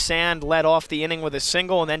 Kylie Sand led off the inning with a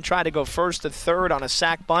single and then tried to go first to third on a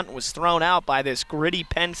sac bunt. Was thrown out by this gritty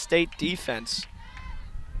Penn State defense.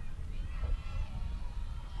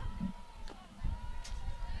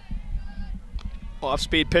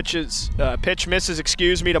 Off-speed pitch misses,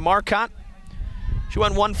 to Marcotte. She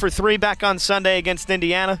went 1 for 3 back on Sunday against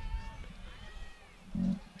Indiana.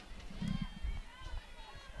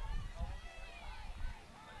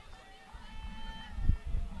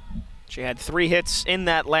 She had 3 hits in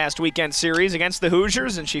that last weekend series against the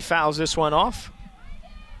Hoosiers, and she fouls this one off.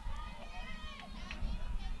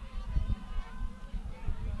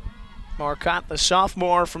 Marcotte, the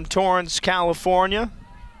sophomore from Torrance, California,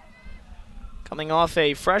 coming off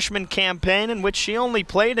a freshman campaign in which she only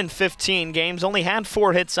played in 15 games, only had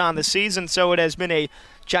 4 hits on the season, so it has been a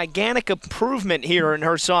gigantic improvement here in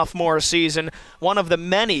her sophomore season. One of the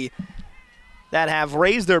many that have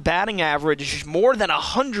raised their batting average more than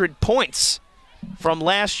 100 points from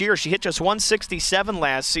last year. She hit just 167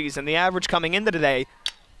 last season. The average coming into today,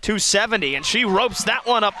 270, and she ropes that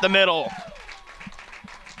one up the middle.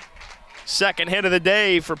 Second hit of the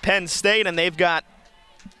day for Penn State, and they've got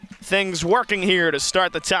things working here to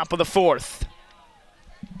start the top of the 4th.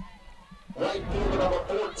 Right fielder number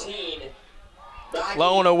 14.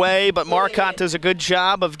 Low and away, but Marcotte does a good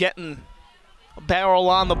job of getting a barrel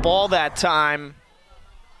on the ball that time.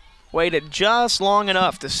 Waited just long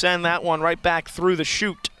enough to send that one right back through the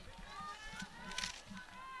chute.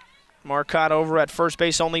 Marcotte over at first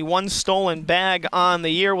base, only 1 stolen bag on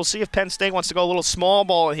the year. We'll see if Penn State wants to go a little small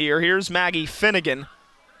ball here. Here's Maggie Finnegan.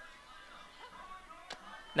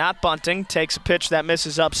 Not bunting, takes a pitch that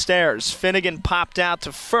misses upstairs. Finnegan popped out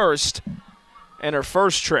to first in her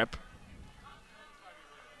first trip.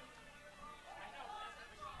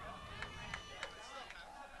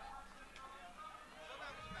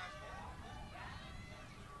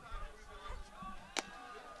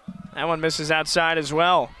 That one misses outside as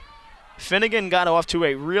well. Finnegan got off to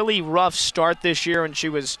a really rough start this year, and she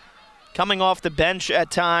was coming off the bench at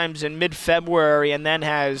times in mid-February and then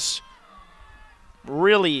has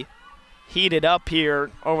really heated up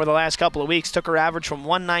here over the last couple of weeks. Took her average from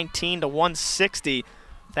 119 to 160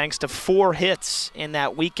 thanks to 4 hits in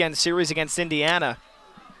that weekend series against Indiana.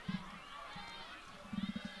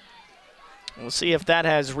 We'll see if that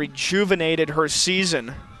has rejuvenated her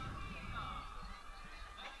season.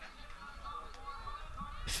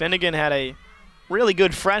 Finnegan had a really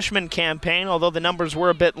good freshman campaign, although the numbers were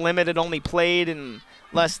a bit limited, only played in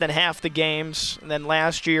less than half the games. And then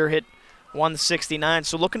last year hit 169,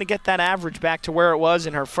 so looking to get that average back to where it was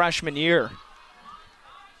in her freshman year.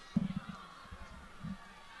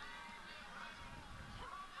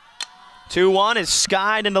 Two-one is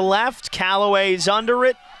skied into left. Callaway's under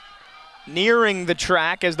it. nearing the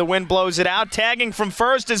track as the wind blows it out. Tagging from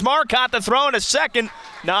first is Marcotte. The throw in a second,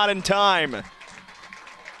 not in time.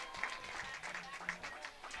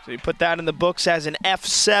 So you put that in the books as an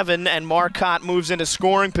F7, and Marcotte moves into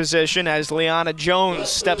scoring position as Leanna Jones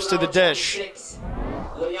steps to the dish.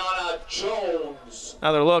 Leanna Jones.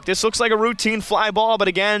 Another look. This looks like a routine fly ball, but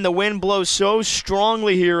again, the wind blows so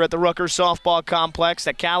strongly here at the Rutgers softball complex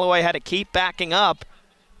that Callaway had to keep backing up.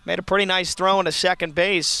 Made a pretty nice throw into second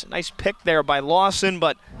base. Nice pick there by Lawson,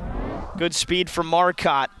 but good speed from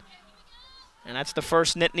Marcotte. And that's the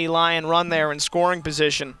first Nittany Lion run there in scoring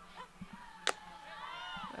position.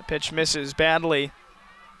 That pitch misses badly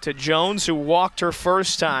to Jones, who walked her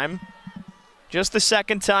first time. Just the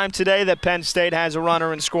second time today that Penn State has a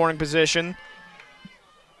runner in scoring position.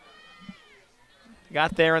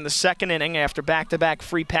 Got there in the second inning after back-to-back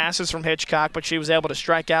free passes from Hitchcock, but she was able to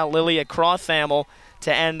strike out Lilia Crothamel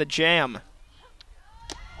to end the jam.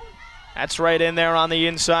 That's right in there on the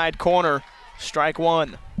inside corner. Strike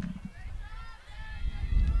one.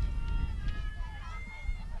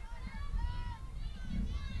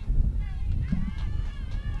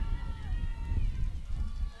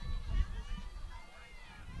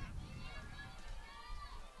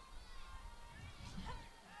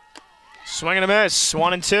 Swing and a miss,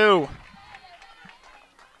 1-2.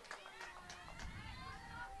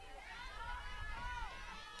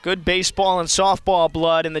 Good baseball and softball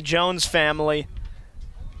blood in the Jones family.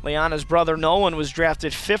 Leanna's brother Nolan was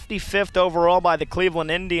drafted 55th overall by the Cleveland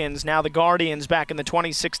Indians, now the Guardians, back in the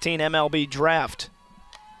 2016 MLB draft.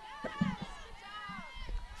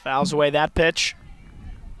 Fouls away that pitch.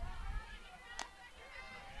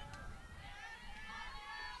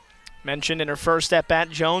 Mentioned in her first at-bat,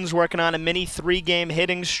 Jones working on a mini 3-game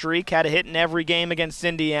hitting streak. Had a hit in every game against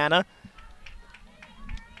Indiana.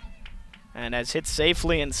 And has hit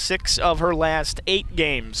safely in 6 of her last 8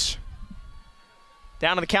 games.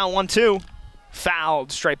 Down to the count, 1-2.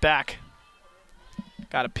 Fouled, straight back.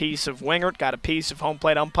 Got a piece of Wingert, got a piece of home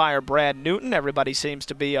plate umpire Brad Newton. Everybody seems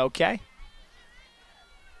to be okay.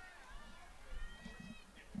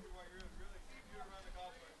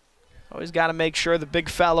 Always got to make sure the big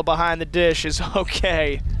fella behind the dish is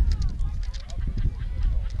okay.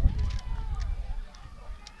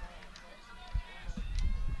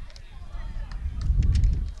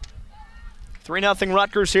 Three 0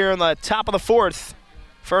 Rutgers here in the top of the fourth.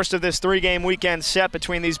 First of this 3-game weekend set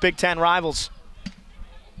between these Big Ten rivals.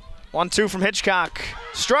 1-2 from Hitchcock.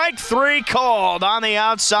 Strike 3 called on the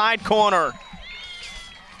outside corner.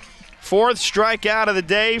 4th strikeout of the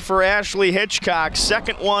day for Ashley Hitchcock.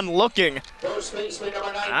 Second one looking.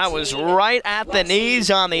 That was right at the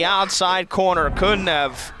knees on the outside corner. Couldn't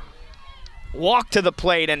have walked to the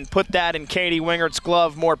plate and put that in Katie Wingert's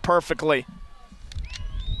glove more perfectly.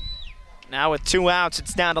 Now with 2 outs,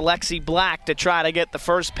 it's down to Lexi Black to try to get the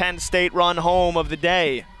first Penn State run home of the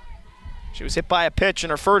day. She was hit by a pitch in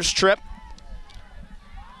her first trip.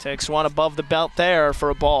 Takes one above the belt there for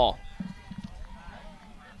a ball.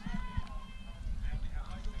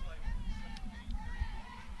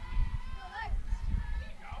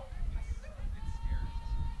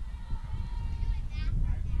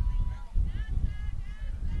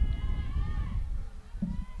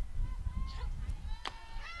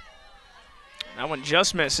 That one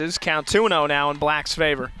just misses. Count 2-0 now in Black's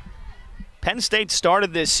favor. Penn State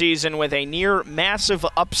started this season with a near massive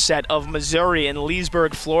upset of Missouri in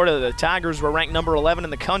Leesburg, Florida. The Tigers were ranked number 11 in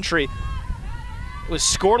the country. It was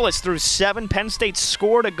scoreless through 7. Penn State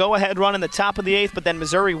scored a go-ahead run in the top of the 8th, but then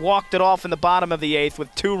Missouri walked it off in the bottom of the 8th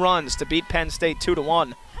with 2 runs to beat Penn State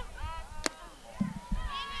 2-1.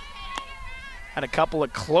 Had a couple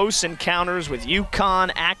of close encounters with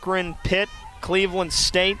UConn, Akron, Pitt, Cleveland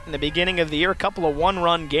State in the beginning of the year, a couple of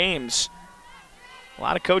 1-run games. A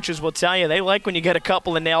lot of coaches will tell you they like when you get a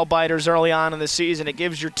couple of nail-biters early on in the season. It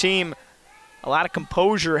gives your team a lot of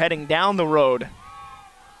composure heading down the road.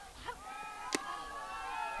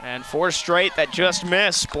 And 4 straight that just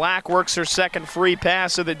missed. Black works her second free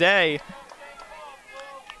pass of the day.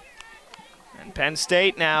 And Penn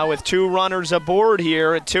State now with 2 runners aboard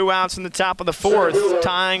here at 2 outs in the top of the 4th.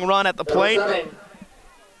 Tying run at the plate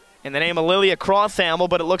in the name of Lilia Crothamel,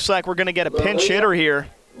 but it looks like we're going to get a pinch hitter here.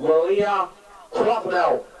 Lilia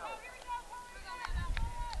Crothamel.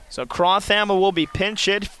 So Crothamel will be pinch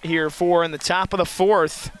hit here for in the top of the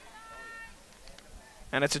 4th.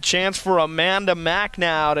 And it's a chance for Amanda Mack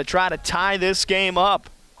now to try to tie this game up.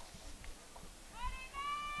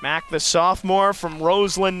 Mack, the sophomore from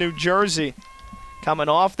Roseland, New Jersey, coming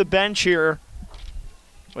off the bench here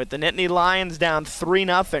with the Nittany Lions down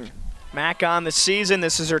 3-0. Mack on the season.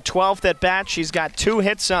 This is her 12th at bat. She's got 2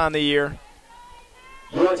 hits on the year.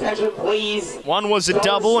 Your attention, please. One was a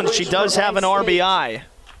double, and she does have an RBI.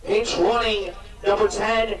 Pinch running, number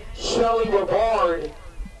 10, Shelly Rivard.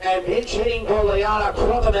 And pinch hitting for Liana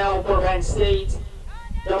Crocodile for Penn State,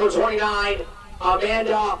 number 29,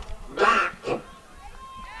 Amanda Mack.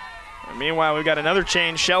 And meanwhile, we've got another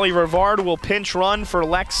change. Shelly Rivard will pinch run for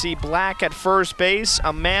Lexi Black at first base.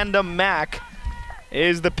 Amanda Mack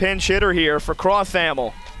is the pinch hitter here for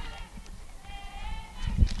Crothamel.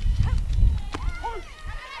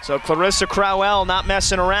 So Clarissa Crowell not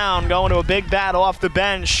messing around, going to a big bat off the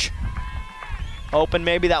bench. Hoping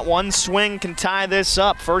maybe that one swing can tie this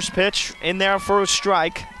up. First pitch in there for a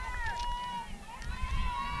strike.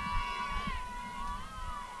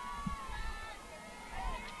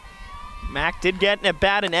 Mack did get an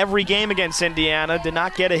at-bat in every game against Indiana, did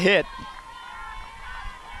not get a hit.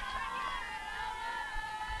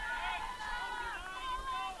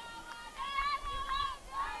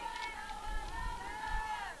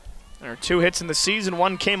 There are 2 hits in the season.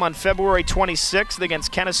 One came on February 26th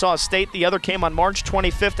against Kennesaw State. The other came on March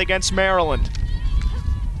 25th against Maryland.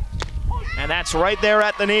 And that's right there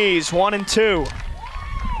at the knees, 1-2.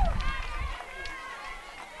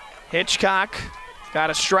 Hitchcock got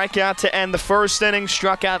a strikeout to end the first inning,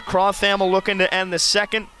 struck out Crothamel, looking to end the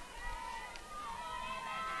second.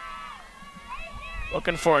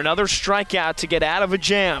 Looking for another strikeout to get out of a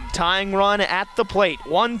jam. Tying run at the plate.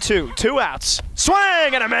 1-2, 2 outs. Swing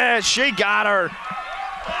and a miss. She got her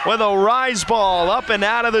with a rise ball up and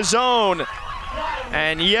out of the zone.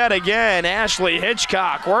 And yet again, Ashley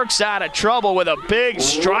Hitchcock works out of trouble with a big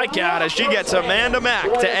strikeout as she gets Amanda Mack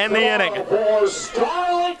to end the inning.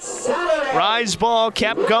 Rise ball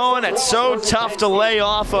kept going. It's so tough to lay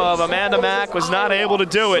off of. Amanda Mack was not able to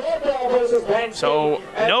do it. So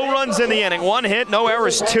no runs in the inning. 1 hit, no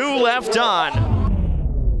errors, 2 left on.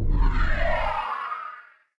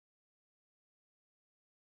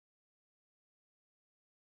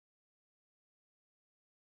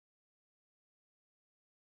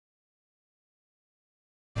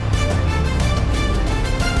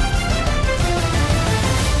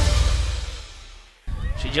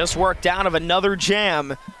 Just worked out of another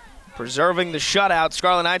jam, preserving the shutout.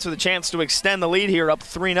 Scarlet Knights with a chance to extend the lead here, up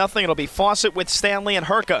 3-0. It'll be Fawcett with Stanley and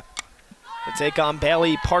Herka to take on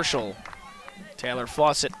Bailey Partial. Taylor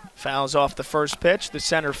Fawcett fouls off the first pitch. The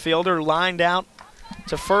center fielder lined out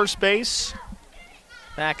to first base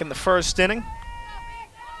back in the first inning.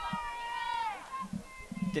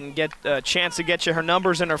 Didn't get a chance to get you her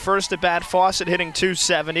numbers in her first at-bat. Fawcett hitting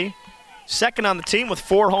 .270. Second on the team with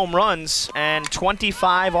 4 home runs and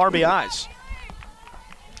 25 RBIs.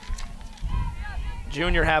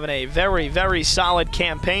 Junior having a very, very solid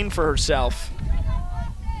campaign for herself.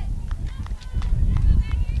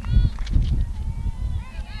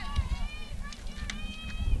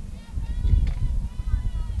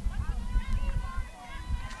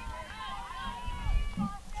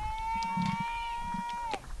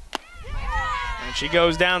 And she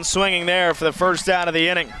goes down swinging there for the first out of the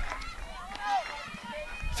inning.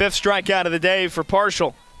 5th strikeout of the day for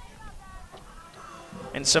Partial.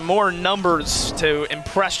 And some more numbers to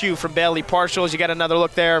impress you from Bailey Partial as you get another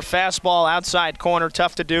look there. Fastball, outside corner,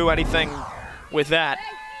 tough to do anything with that.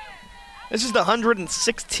 This is the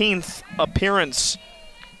 116th appearance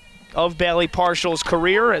of Bailey Partial's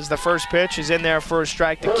career as the first pitch is in there for a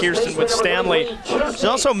strike to Kirsten with Stanley. She's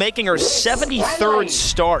also making her 73rd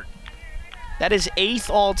start. That is 8th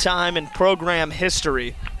all-time in program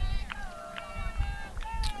history.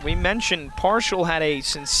 We mentioned Partial had a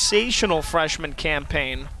sensational freshman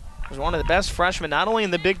campaign. Was one of the best freshmen, not only in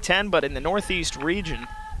the Big Ten, but in the Northeast region.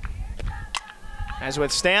 As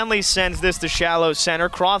with Stanley sends this to shallow center,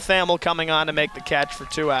 Crothamel coming on to make the catch for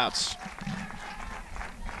 2 outs.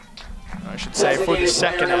 I should say for the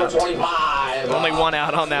second out. Only 1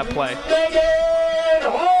 out on that play.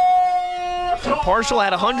 Partial had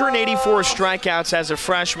 184 strikeouts as a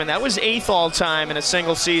freshman. That was 8th all-time in a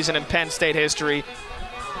single season in Penn State history.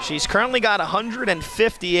 She's currently got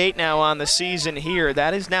 158 now on the season here.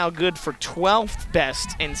 That is now good for 12th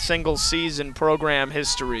best in single season program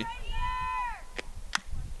history.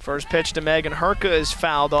 First pitch to Megan Herka is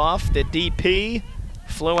fouled off. The DP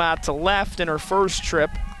flew out to left in her first trip.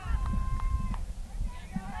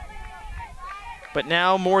 But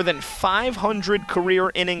now more than 500 career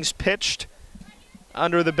innings pitched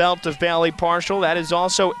under the belt of Bailey Partial. That is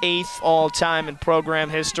also 8th all-time in program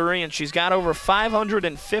history, and she's got over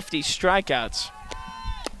 550 strikeouts.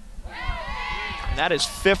 And that is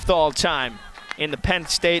 5th all-time in the Penn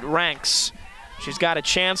State ranks. She's got a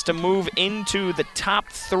chance to move into the top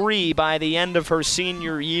 3 by the end of her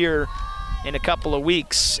senior year in a couple of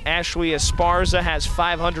weeks. Ashley Esparza has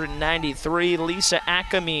 593. Lisa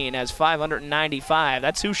Akamine has 595.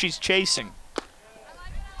 That's who she's chasing.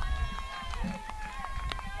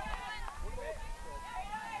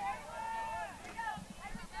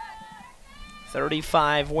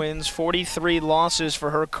 "35 wins, 43 losses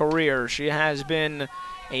for her career. She has been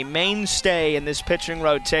a mainstay in this pitching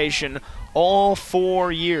rotation all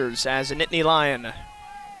 4 years as a Nittany Lion.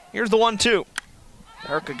 Here's the 1-2.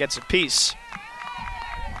 Herka gets a piece.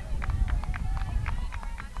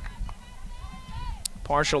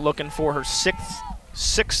 Partial looking for her sixth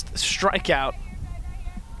strikeout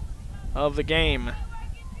of the game.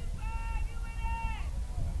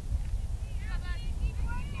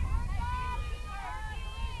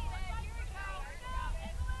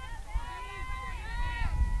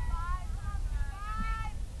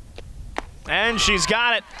 And she's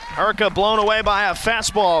got it. Herka blown away by a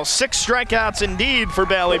fastball. 6 strikeouts indeed for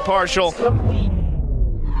Bailey Partial.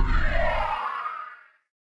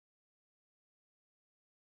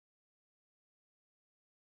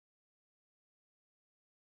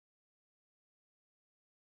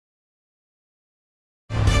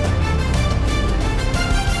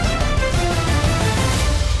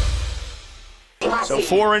 So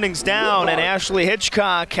 4 innings down, and Ashley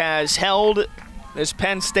Hitchcock has held this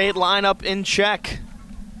Penn State lineup in check.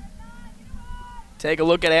 Take a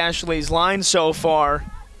look at Ashley's line so far.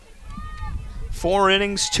 4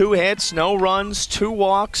 innings, 2 hits, no runs, 2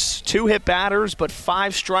 walks, 2 hit batters, but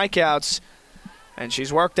 5 strikeouts. And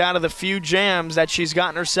she's worked out of the few jams that she's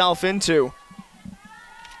gotten herself into.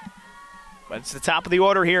 But it's the top of the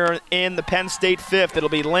order here in the Penn State fifth. It'll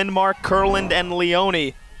be Lindmark, Kurland, and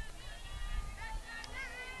Leone.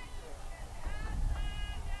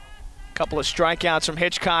 Couple of strikeouts from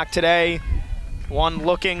Hitchcock today. One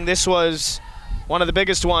looking, this was one of the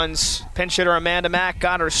biggest ones. Pinch hitter Amanda Mack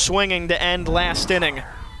got her swinging to end last inning.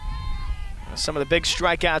 Some of the big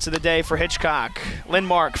strikeouts of the day for Hitchcock.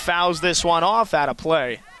 Lindmark fouls this one off out of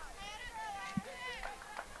play.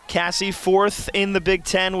 Cassie 4th in the Big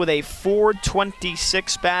Ten with a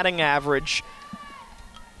 .426 batting average.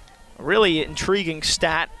 A really intriguing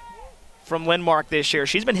stat from Lindmark this year.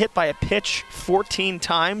 She's been hit by a pitch 14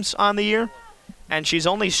 times on the year, and she's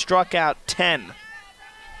only struck out 10.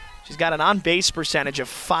 She's got an on-base percentage of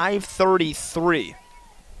 .533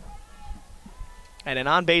 and an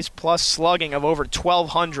on-base plus slugging of over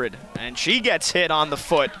 1,200, and she gets hit on the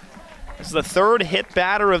foot. This is the 3rd hit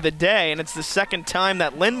batter of the day, and it's the 2nd time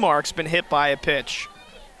that Lindmark's been hit by a pitch.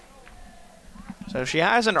 So she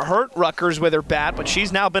hasn't hurt Rutgers with her bat, but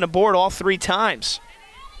she's now been aboard all 3 times.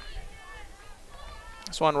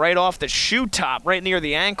 This one right off the shoe top, right near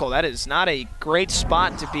the ankle. That is not a great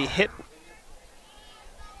spot to be hit.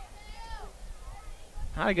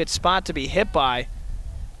 Not a good spot to be hit by.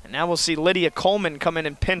 And now we'll see Lydia Coleman come in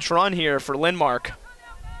and pinch run here for Lindmark.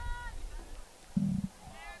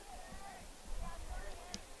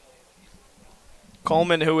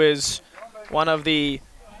 Coleman, who is one of the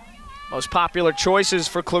most popular choices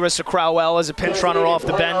for Clarissa Crowell as a pinch runner off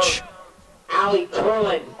the bench. Allie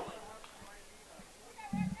Kurland.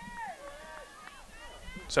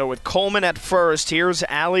 So with Coleman at first, here's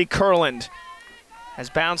Allie Kurland. Has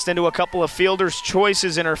bounced into a couple of fielders'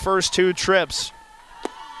 choices in her first 2 trips.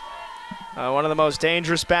 One of the most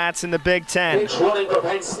dangerous bats in the Big Ten. Pinch running for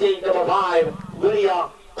Penn State, number 5, Lydia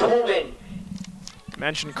Coleman.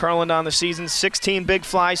 Mentioned Kurland on the season, 16 big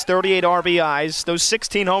flies, 38 RBIs. Those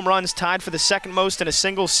 16 home runs tied for the 2nd most in a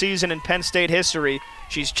single season in Penn State history.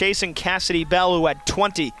 She's chasing Cassidy Bell, who had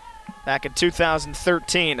 20 back in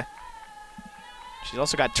 2013. She's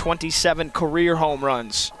also got 27 career home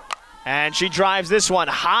runs. And she drives this one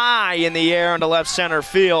high in the air into left center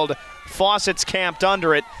field. Fawcett's camped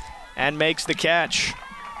under it and makes the catch.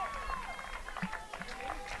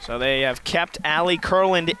 So they have kept Allie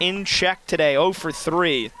Kurland in check today, 0 for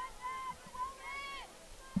 3.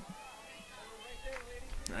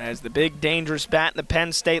 As the big dangerous bat in the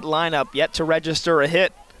Penn State lineup, yet to register a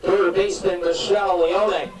hit. 3rd baseman Michelle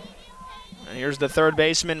Leone. And here's the 3rd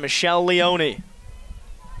baseman, Michelle Leone.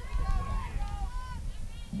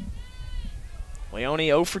 Leone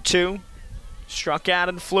 0 for 2. Struck out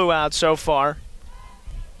and flew out so far.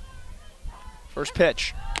 First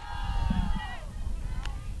pitch.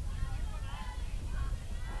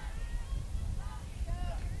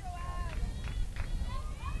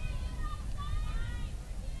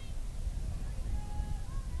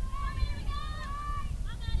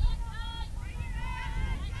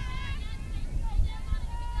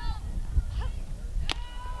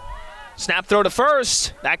 Snap throw to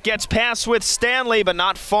first. That gets past with Stanley, but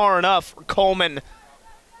not far enough for Coleman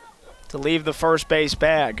to leave the first base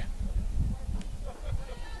bag.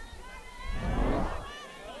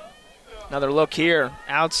 Another look here,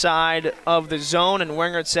 outside of the zone, and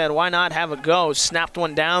Wingert said, why not have a go? Snapped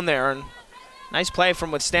one down there, and nice play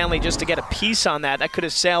from Stanley just to get a piece on that. That could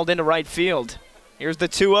have sailed into right field. Here's the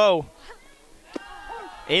 2-0.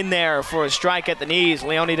 In there for a strike at the knees.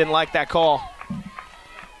 Leone didn't like that call.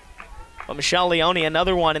 But Michelle Leone,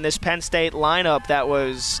 another one in this Penn State lineup that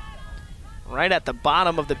was right at the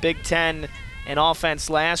bottom of the Big Ten in offense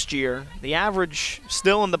last year. The average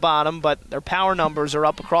still in the bottom, but their power numbers are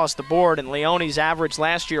up across the board, and Leone's average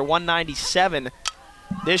last year, 197.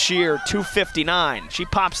 This year, 259. She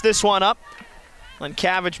pops this one up.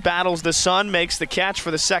 Lenkavich battles the sun, makes the catch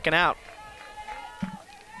for the second out.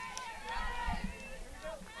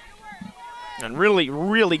 And really,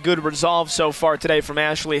 really good resolve so far today from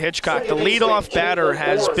Ashley Hitchcock. The leadoff batter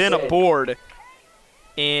has been aboard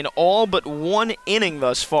in all but one inning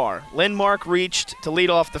thus far. Lindmark reached to lead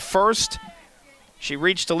off the first. She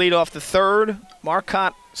reached to lead off the third.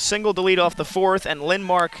 Marcotte singled to lead off the fourth, and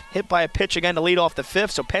Lindmark hit by a pitch again to lead off the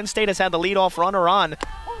fifth. So Penn State has had the leadoff runner on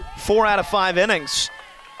 4 out of 5 innings.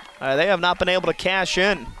 They have not been able to cash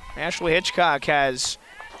in. Ashley Hitchcock has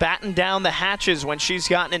battened down the hatches when she's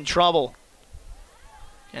gotten in trouble.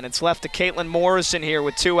 And it's left to Caitlin Morrison here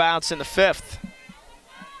with 2 outs in the 5th.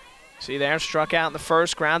 See there, struck out in the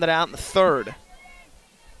first, grounded out in the third.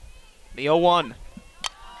 The 0-1.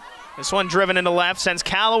 This one driven into left, sends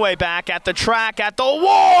Callaway back at the track, at the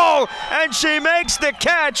wall, and she makes the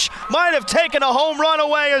catch. Might have taken a home run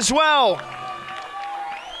away as well.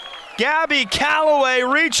 Gabby Callaway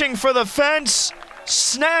reaching for the fence,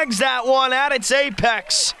 snags that one at its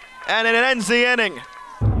apex, and it ends the inning.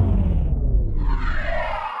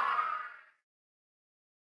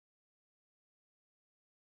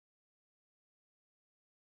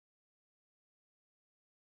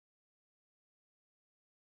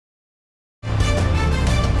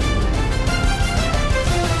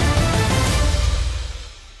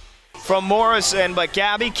 From Morrison, but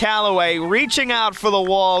Gabby Callaway reaching out for the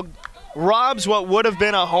wall, robs what would have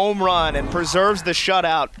been a home run and preserves the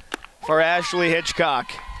shutout for Ashley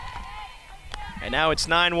Hitchcock. And now it's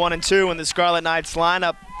 9-1-2 in the Scarlet Knights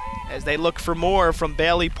lineup as they look for more from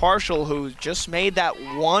Bailey Partial, who just made that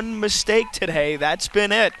one mistake today. That's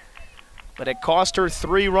been it. But it cost her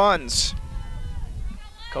 3 runs.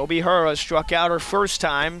 Kobe Hura struck out her first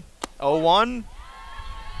time. 0-1.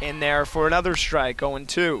 In there for another strike,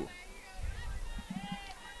 0-2.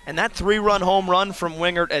 And that 3-run home run from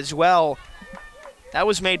Wingert as well, that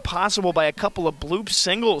was made possible by a couple of bloop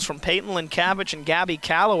singles from Peyton Lenkavich and Gabby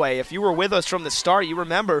Callaway. If you were with us from the start, you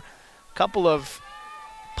remember a couple of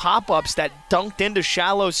pop-ups that dunked into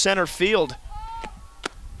shallow center field.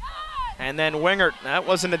 And then Wingert, that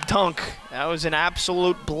wasn't a dunk. That was an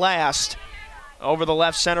absolute blast over the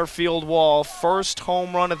left center field wall. First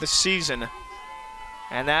home run of the season.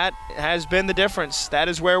 And that has been the difference. That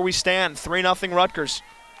is where we stand, 3-0 Rutgers.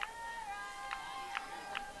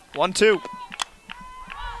 1-2.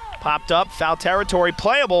 Popped up, foul territory,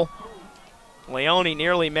 playable. Leone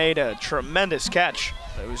nearly made a tremendous catch.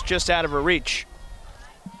 It was just out of her reach.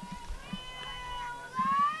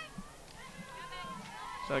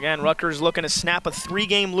 So again, Rutgers looking to snap a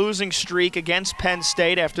 3-game losing streak against Penn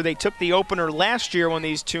State after they took the opener last year when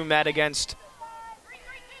these two met against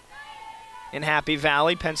in Happy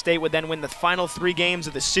Valley. Penn State would then win the final 3 games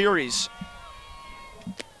of the series.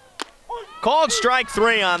 Called strike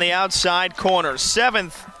 3 on the outside corner.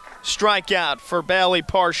 7th strikeout for Bailey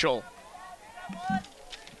Partial.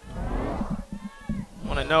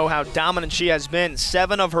 Want to know how dominant she has been.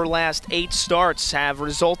 7 of her last 8 starts have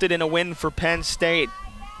resulted in a win for Penn State.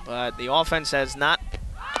 But the offense has not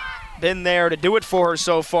been there to do it for her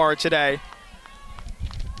so far today.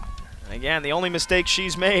 And again, the only mistake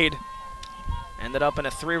she's made ended up in a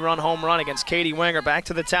 3-run home run against Katie Winger. Back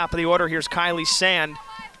to the top of the order. Here's Kylie Sand.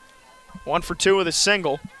 1 for 2 with a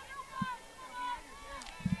single.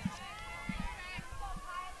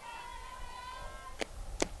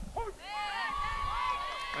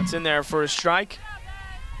 That's in there for a strike.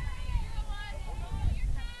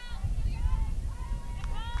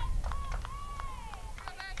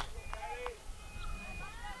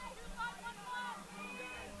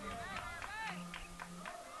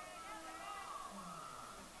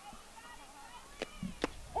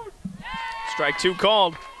 Strike 2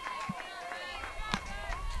 called.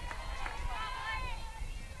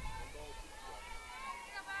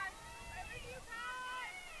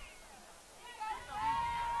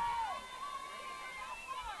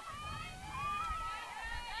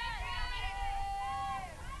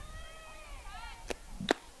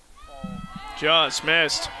 Just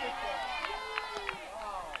missed.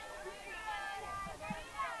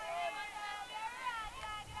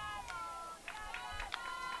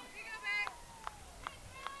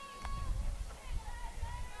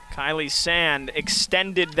 Kylie Sand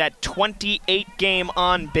extended that 28-game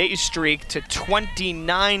on-base streak to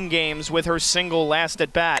 29 games with her single last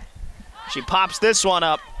at bat. She pops this one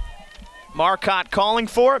up. Marcotte calling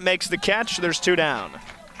for it, makes the catch. There's 2 down.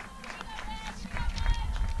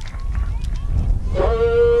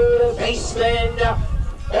 Third baseman,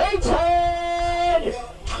 Peyton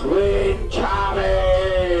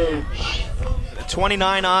Cabbage. The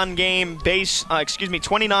 29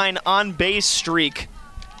 on-base streak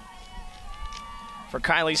for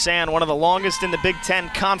Kylie Sand, one of the longest in the Big Ten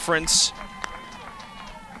Conference.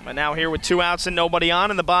 But now here with 2 outs and nobody on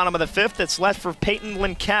in the bottom of the 5th, it's left for Peyton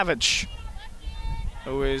Linkavich,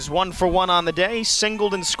 who is 1 for 1 on the day,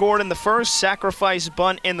 singled and scored in the 1st, sacrifice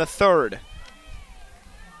bunt in the 3rd.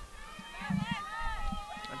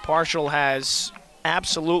 And Partial has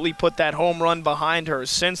absolutely put that home run behind her.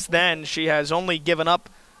 Since then, she has only given up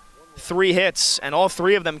 3 hits, and all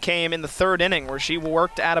 3 of them came in the 3rd inning, where she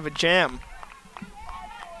worked out of a jam.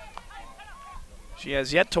 She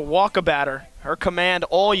has yet to walk a batter. Her command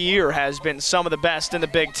all year has been some of the best in the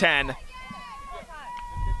Big Ten.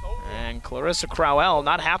 And Clarissa Crowell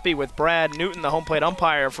not happy with Brad Newton, the home plate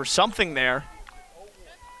umpire, for something there.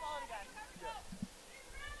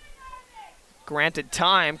 Granted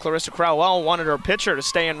time, Clarissa Crowell wanted her pitcher to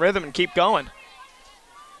stay in rhythm and keep going.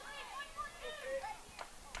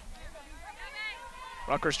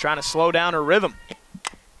 Rutgers trying to slow down her rhythm.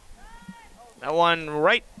 That one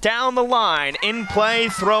right down the line. In play,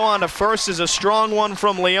 throw on to first is a strong one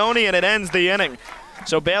from Leone, and it ends the inning.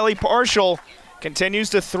 So Bailey Partial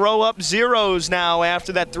continues to throw up zeros now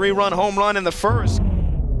after that 3-run home run in the 1st.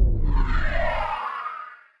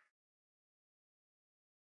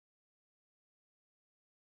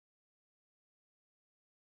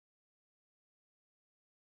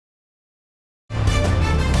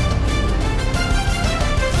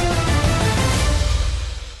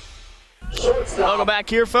 Welcome back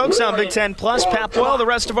here, folks, on Big Ten Plus. Pat Boyle, the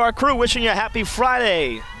rest of our crew, wishing you a happy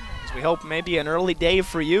Friday. As we hope maybe an early day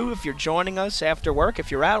for you if you're joining us after work. If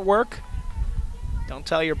you're at work, don't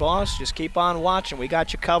tell your boss. Just keep on watching. We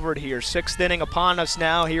got you covered here. 6th inning upon us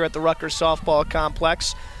now here at the Rutgers Softball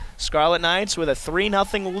Complex. Scarlet Knights with a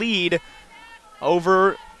 3-0 lead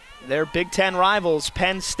over their Big Ten rivals,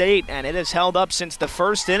 Penn State, and it has held up since the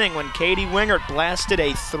 1st inning when Katie Wingert blasted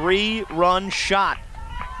a 3-run shot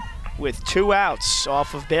with 2 outs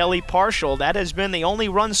off of Bailey Partial. That has been the only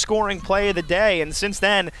run-scoring play of the day, and since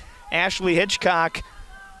then, Ashley Hitchcock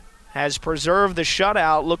has preserved the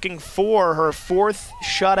shutout, looking for her 4th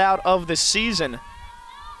shutout of the season.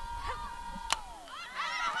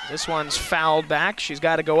 This one's fouled back. She's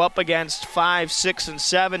got to go up against 5, 6, and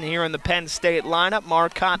 7 here in the Penn State lineup,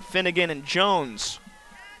 Marcotte, Finnegan, and Jones.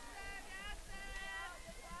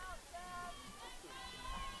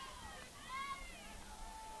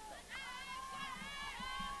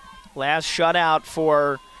 Last shutout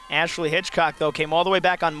for Ashley Hitchcock, though, came all the way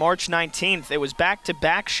back on March 19th. It was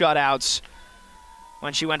back-to-back shutouts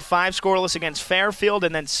when she went 5 scoreless against Fairfield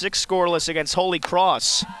and then 6 scoreless against Holy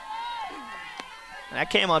Cross. And that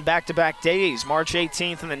came on back-to-back days, March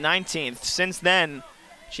 18th and the 19th. Since then,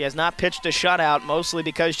 she has not pitched a shutout, mostly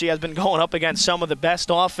because she has been going up against some of the best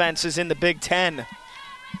offenses in the Big Ten.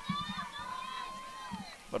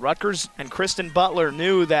 But Rutgers and Kristen Butler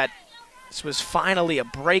knew that this was finally a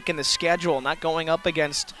break in the schedule, not going up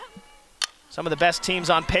against some of the best teams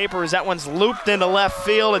on paper, as that one's looped into left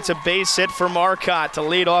field. It's a base hit for Marcotte to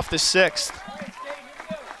lead off the 6th.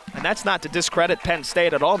 And that's not to discredit Penn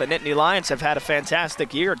State at all. The Nittany Lions have had a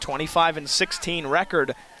fantastic year, 25-16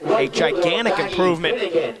 record, a gigantic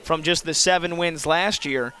improvement from just the 7 wins last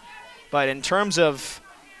year. But in terms of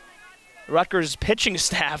Rutgers' pitching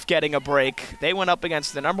staff getting a break, they went up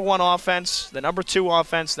against the number 1 offense, the number 2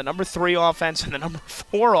 offense, the number 3 offense, and the number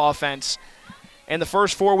 4 offense in the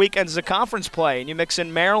first 4 weekends of conference play. And you mix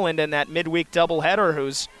in Maryland in that midweek doubleheader,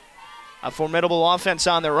 who's a formidable offense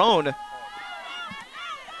on their own.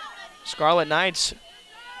 Scarlet Knights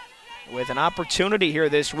with an opportunity here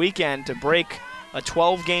this weekend to break a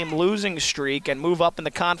 12-game losing streak and move up in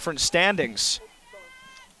the conference standings.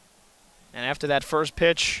 And after that first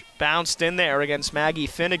pitch bounced in there against Maggie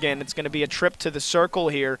Finnegan, it's going to be a trip to the circle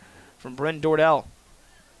here from Bryn Dordell.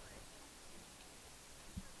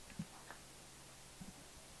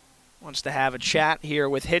 Wants to have a chat here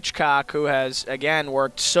with Hitchcock, who has, again,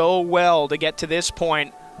 worked so well to get to this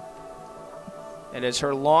point. It is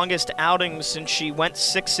her longest outing since she went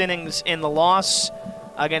 6 innings in the loss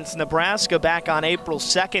against Nebraska back on April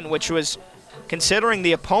 2nd, which was, considering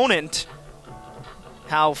the opponent,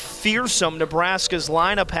 how fearsome Nebraska's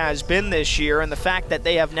lineup has been this year, and the fact that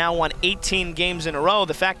they have now won 18 games in a row,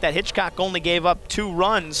 the fact that Hitchcock only gave up 2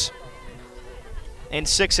 runs in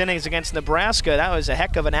 6 innings against Nebraska, that was a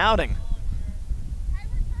heck of an outing.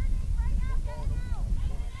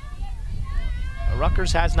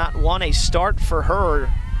 Rutgers has not won a start for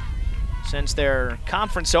her since their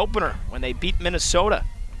conference opener when they beat Minnesota.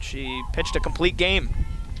 She pitched a complete game.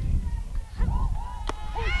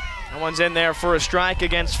 That one's in there for a strike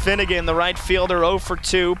against Finnegan, the right fielder, 0 for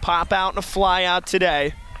 2. Pop out and a fly out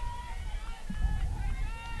today.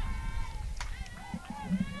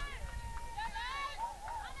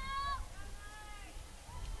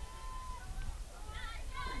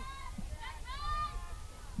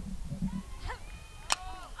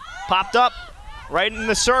 Popped up right in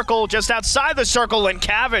the circle, just outside the circle, and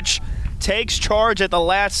Cavich takes charge at the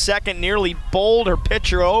last second, nearly bowled her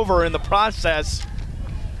pitcher over in the process,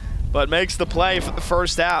 but makes the play for the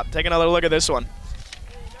first out. Take another look at this one.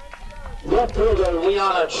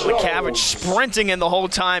 McCavich sprinting in the whole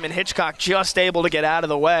time, and Hitchcock just able to get out of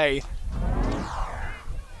the way.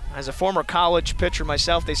 As a former college pitcher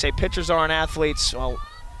myself, they say pitchers aren't athletes. Well,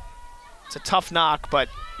 it's a tough knock, but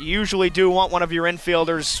you usually do want one of your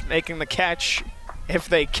infielders making the catch if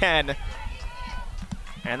they can.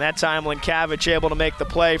 And that time, Linkavich able to make the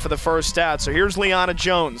play for the first out. So here's Leanna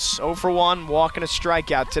Jones, 0 for 1, walking a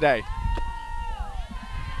strikeout today.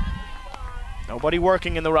 Nobody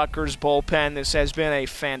working in the Rutgers bullpen. This has been a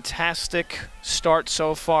fantastic start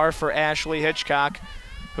so far for Ashley Hitchcock,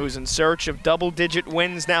 who's in search of double-digit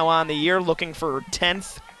wins now on the year, looking for her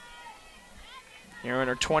 10th here in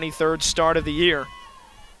her 23rd start of the year.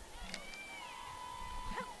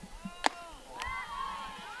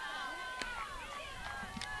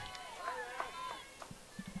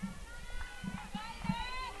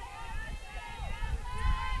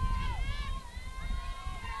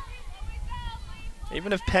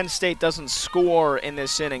 Even if Penn State doesn't score in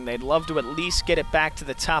this inning, they'd love to at least get it back to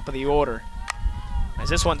the top of the order, as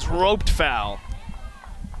this one's roped foul.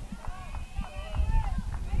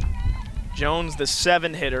 Jones, the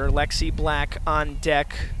 7-hitter, Lexi Black on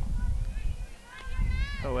deck,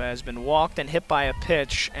 who has been walked and hit by a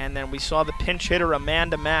pitch. And then we saw the pinch hitter,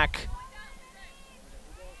 Amanda Mack,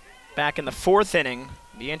 back in the 4th inning.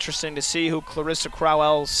 Be interesting to see who Clarissa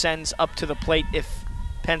Crowell sends up to the plate if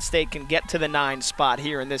Penn State can get to the 9 spot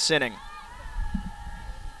here in this inning.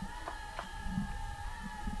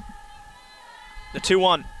 The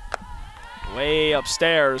 2-1, way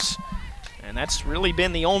upstairs. And that's really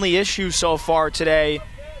been the only issue so far today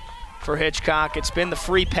for Hitchcock. It's been the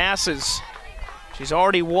free passes. She's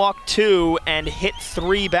already walked 2 and hit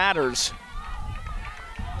 3 batters.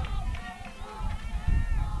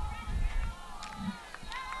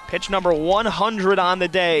 Pitch number 100 on the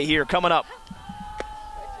day here coming up.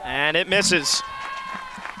 And it misses.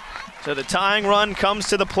 So the tying run comes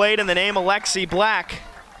to the plate in the name of Lexi Black.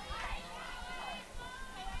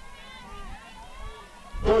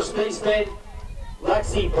 First baseman,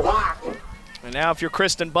 Lexi Black. And now if you're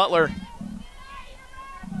Kristen Butler,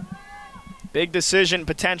 big decision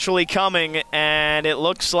potentially coming, and it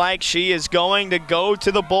looks like she is going to go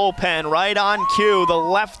to the bullpen right on cue. The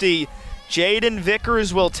lefty, Jaden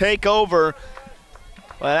Vickers, will take over.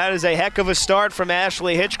 Well, that is a heck of a start from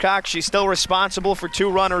Ashley Hitchcock. She's still responsible for 2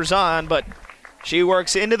 runners on, but she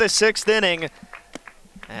works into the 6th inning,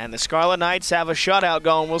 and the Scarlet Knights have a shutout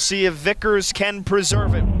going. We'll see if Vickers can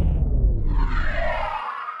preserve it.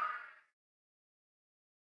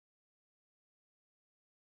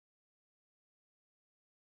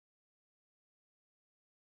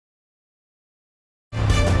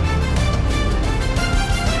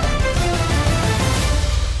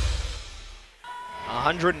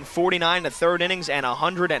 .149 to 3rd innings and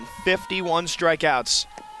 151 strikeouts.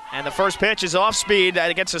 And the first pitch is off speed.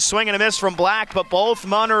 It gets a swing and a miss from Black, but both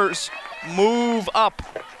runners move up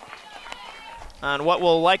on what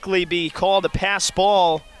will likely be called a pass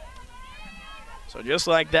ball. So just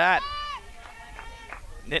like that,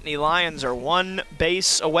 Nittany Lions are 1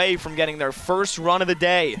 base away from getting their first run of the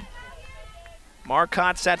day.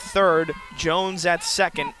 Marcotte's at 3rd, Jones at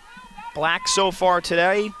 2nd. Black so far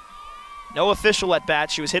today, no official at bat.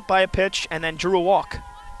 She was hit by a pitch and then drew a walk.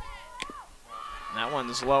 That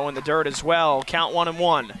one's low in the dirt as well. Count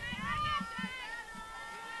 1-1.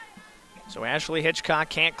 So Ashley Hitchcock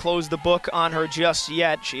can't close the book on her just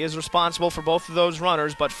yet. She is responsible for both of those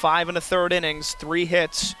runners, but 5 1/3 innings, 3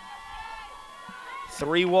 hits,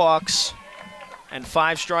 3 walks, and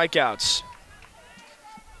 5 strikeouts.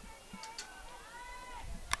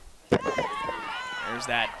 There's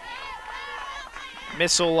that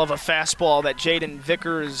missile of a fastball that Jaden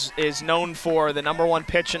Vickers is known for, the #1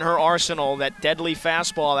 pitch in her arsenal, that deadly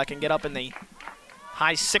fastball that can get up in the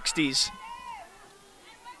high 60s.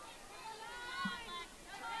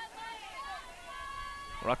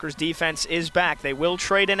 Rutgers defense is back. They will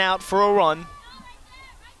trade in out for a run.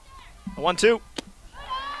 1-2.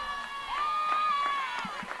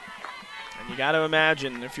 And you got to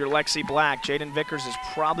imagine, if you're Lexi Black, Jaden Vickers is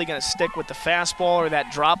probably going to stick with the fastball or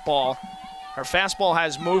that drop ball. Her fastball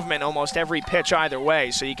has movement almost every pitch either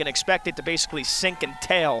way, so you can expect it to basically sink and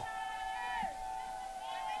tail.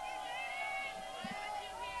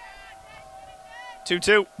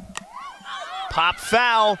 Two-two. Pop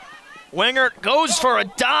foul. Wingert goes for a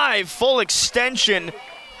dive, full extension.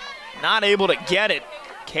 Not able to get it.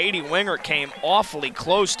 Katie Wingert came awfully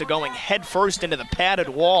close to going headfirst into the padded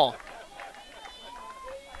wall.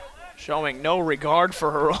 Showing no regard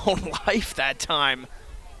for her own life that time.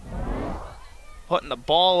 Putting the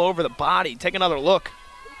ball over the body. Take another look.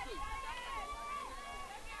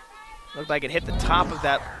 Looked like it hit the top of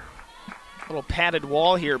that little padded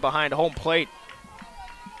wall here behind home plate.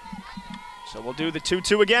 So we'll do the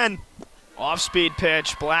 2-2 again. Off-speed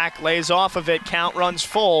pitch. Black lays off of it. Count runs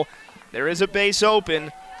full. There is a base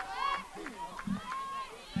open.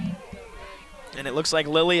 And it looks like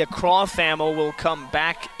Lilia Crawfamel will come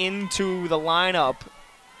back into the lineup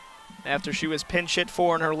after she was pinch hit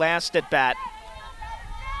for in her last at-bat.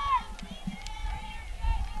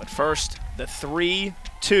 But first, the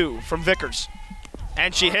 3-2 from Vickers.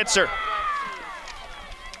 And she hits her.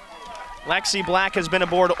 Lexi Black has been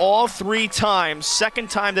aboard all 3 times. Second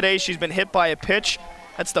time today she's been hit by a pitch.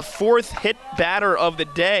 That's the 4th hit batter of the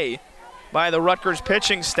day by the Rutgers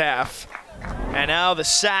pitching staff. And now the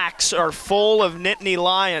sacks are full of Nittany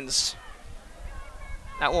Lions.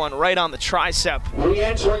 That one right on the tricep.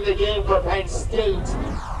 Re-entering the game for Penn State,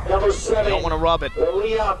 #7. Don't want to rub it.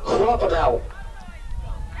 Lilia Crawfamel.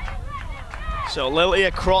 So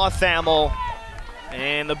Lilia Crawfamel,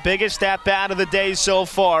 and the biggest at-bat of the day so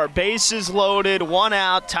far. Bases loaded, 1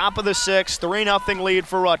 out, top of the 6th, 3-0 lead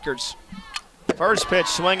for Rutgers. First pitch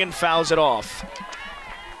swinging, fouls it off.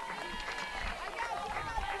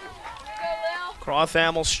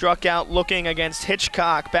 Crawfamel struck out looking against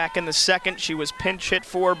Hitchcock back in the 2nd. She was pinch hit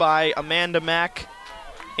for by Amanda Mack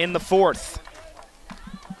in the 4th.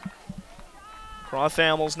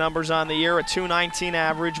 Crawfamel's numbers on the year, a .219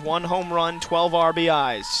 average, 1 home run, 12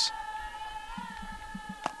 RBIs.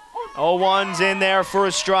 0-1's in there for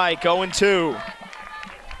a strike, 0-2.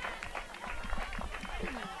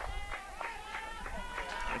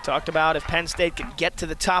 We talked about if Penn State could get to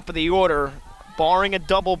the top of the order, barring a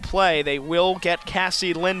double play, they will get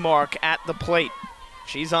Cassie Lindmark at the plate.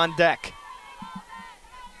 She's on deck.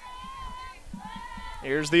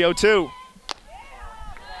 Here's the 0-2.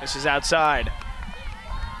 This is outside.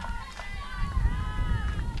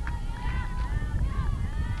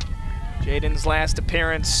 Jaden's last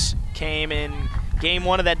appearance came in game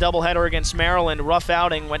 1 of that doubleheader against Maryland. Rough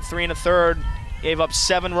outing, went 3 1/3, gave up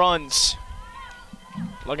 7 runs.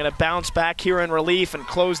 Looking to bounce back here in relief and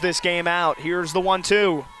close this game out. Here's the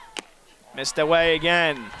 1-2. Missed away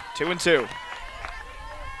again, 2-2.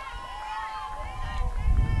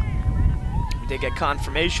 We did get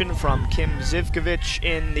confirmation from Kim Zivkovic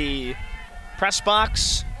in the press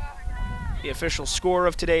box. The official score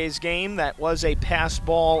of today's game, that was a pass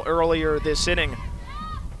ball earlier this inning.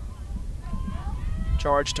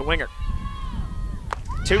 Charge to Wingert.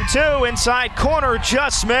 2-2, inside corner,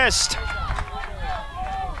 just missed.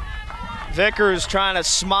 Vickers trying to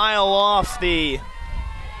smile off the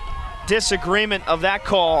disagreement of that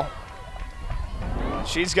call.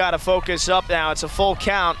 She's got to focus up now. It's a full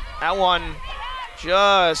count. That one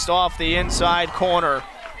just off the inside corner.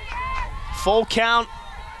 Full count.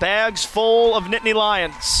 Bags full of Nittany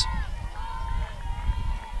Lions.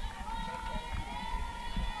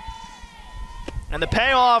 And the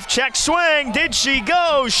payoff, check swing, did she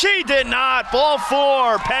go? She did not, ball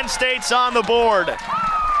 4, Penn State's on the board.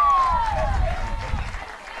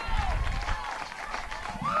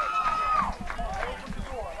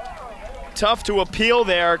 Tough to appeal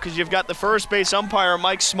there because you've got the first base umpire,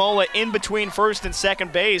 Mike Smola, in between first and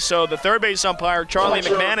second base, so the third base umpire, Charlie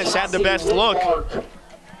McManus, had the best look.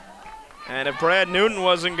 And if Brad Newton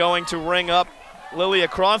wasn't going to ring up Lilia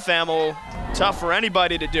Crawfamel, tough for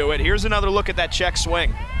anybody to do it. Here's another look at that check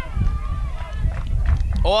swing.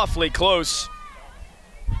 Awfully close.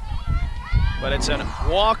 But it's a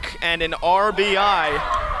walk and an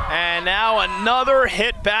RBI. And now another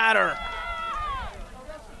hit batter.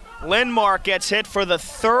 Lindmark gets hit for the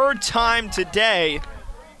 3rd time today.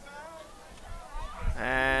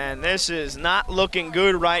 And And this is not looking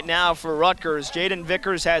good right now for Rutgers. Jaden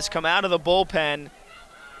Vickers has come out of the bullpen.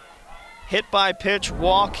 Hit by pitch,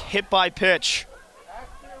 walk, hit by pitch.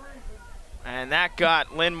 And that got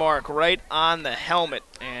Lindmark right on the helmet.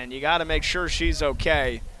 And you got to make sure she's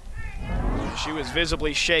okay. She was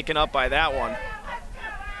visibly shaken up by that one.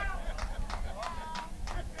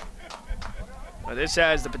 But this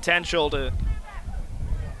has the potential to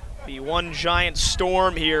be one giant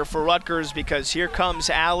storm here for Rutgers, because here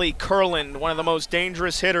comes Allie Kurland, one of the most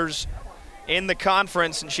dangerous hitters in the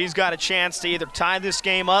conference, and she's got a chance to either tie this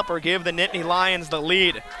game up or give the Nittany Lions the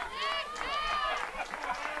lead.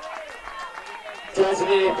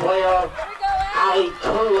 Designated player, Allie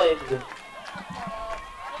Kurland.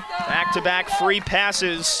 Back-to-back free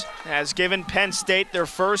passes has given Penn State their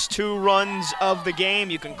first 2 runs of the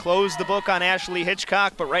game. You can close the book on Ashley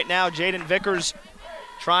Hitchcock, but right now Jaden Vickers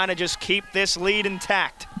trying to just keep this lead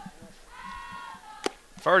intact.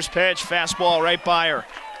 First pitch, fastball right by her.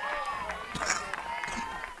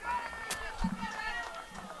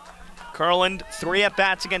 Kurland, 3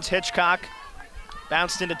 at-bats against Hitchcock.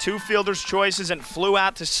 Bounced into 2 fielders' choices and flew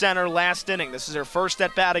out to center last inning. This is her first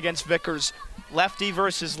at-bat against Vickers. Lefty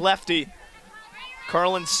versus lefty.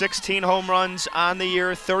 Kurland, 16 home runs on the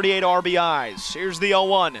year, 38 RBIs. Here's the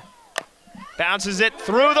 0-1. Bounces it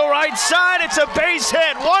through the right side. It's a base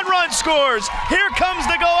hit. 1 run scores. Here comes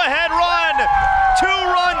the go-ahead run.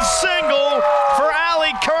 2-run single for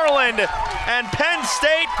Allie Kurland. And Penn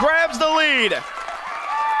State grabs the lead.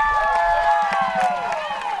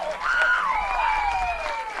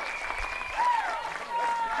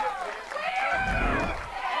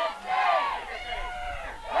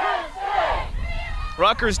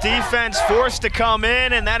 Rutgers defense forced to come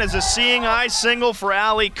in, and that is a seeing eye single for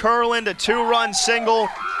Allie Kurland, a 2-run single.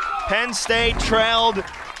 Penn State trailed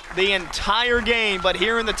the entire game, but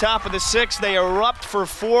here in the top of the 6th, they erupt for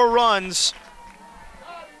 4 runs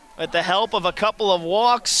with the help of a couple of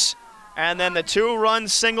walks, and then the 2-run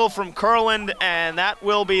single from Kurland, and that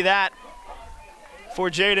will be that for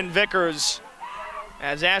Jaden Vickers,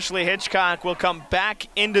 as Ashley Hitchcock will come back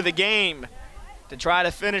into the game to try to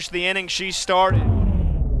finish the inning she started.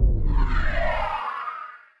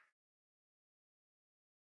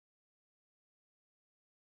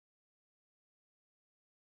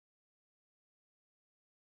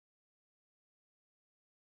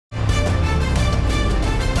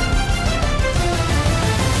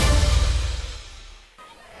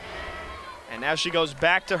 Now she goes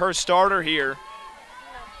back to her starter here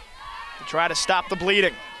to try to stop the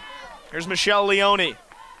bleeding. Here's Michelle Leone.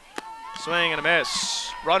 Swing and a miss.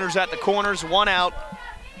 Runners at the corners, 1 out.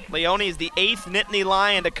 Leone is the 8th Nittany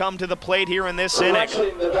Lion to come to the plate here in this inning.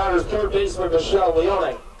 Actually, the batter's third baseman, Michelle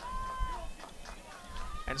Leone.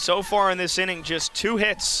 And so far in this inning, just 2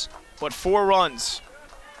 hits, but 4 runs.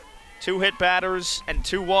 2 hit batters and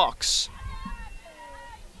 2 walks.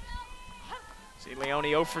 See Leone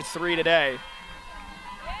 0 for 3 today.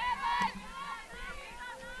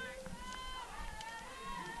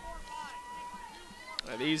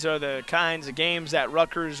 These are the kinds of games that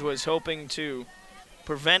Rutgers was hoping to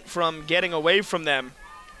prevent from getting away from them.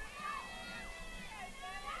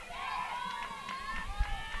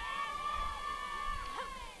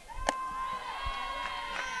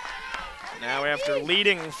 Now after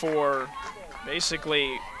leading for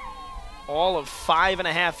basically all of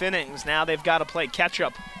 5.5 innings, now they've got to play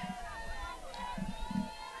catch-up.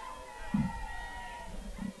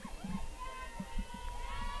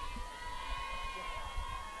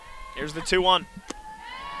 Here's the 2-1.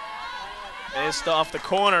 Missed off the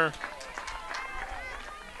corner.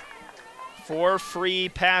 4 free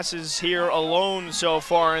passes here alone so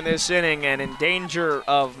far in this inning, and in danger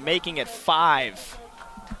of making it 5.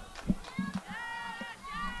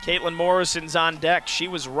 Caitlin Morrison's on deck. She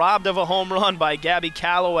was robbed of a home run by Gabby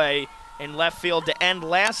Calloway in left field to end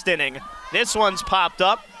last inning. This one's popped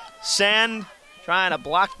up. Sand trying to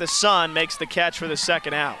block the sun, makes the catch for the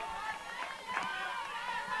 2nd out.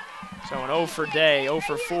 So an 0 for day, 0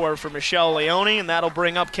 for 4 for Michelle Leone, and that'll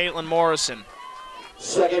bring up Caitlin Morrison.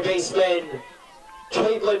 Second baseman,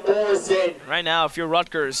 Caitlin Morrison. Right now, if you're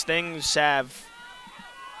Rutgers, things have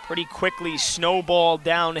pretty quickly snowballed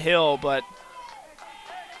downhill, but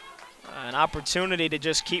an opportunity to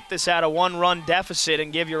just keep this at a 1-run deficit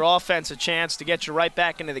and give your offense a chance to get you right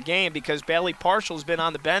back into the game, because Bailey Parshall's been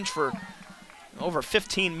on the bench for over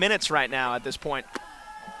 15 minutes right now at this point.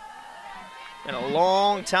 Been a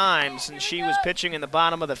long time since she was pitching in the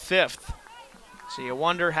bottom of the 5th. So you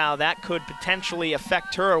wonder how that could potentially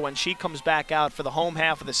affect her when she comes back out for the home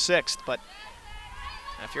half of the 6th. But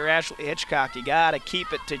if you're Ashley Hitchcock, you got to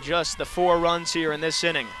keep it to just the 4 runs here in this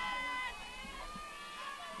inning.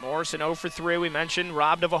 Morrison 0 for 3, we mentioned,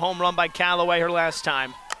 robbed of a home run by Callaway her last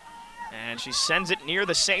time. And she sends it near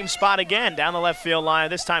the same spot again, down the left field line.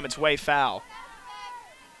 This time it's way foul.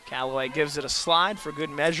 Callaway gives it a slide for good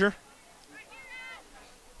measure.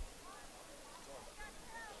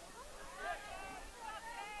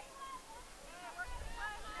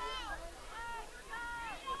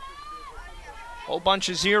 Whole bunch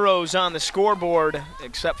of zeros on the scoreboard,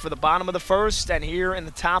 except for the bottom of the first and here in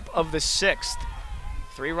the top of the sixth.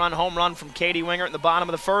 3-run home run from Katie Wingert in the bottom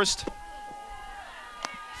of the first.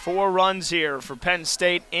 4 runs here for Penn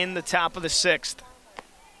State in the top of the sixth.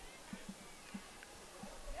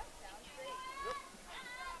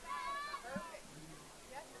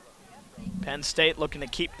 Penn State looking to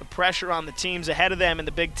keep the pressure on the teams ahead of them in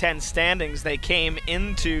the Big Ten standings. They came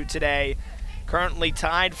into today currently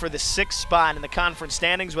tied for the 6th spot in the conference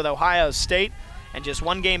standings with Ohio State and just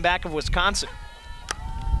 1 game back of Wisconsin.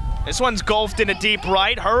 This one's golfed in a deep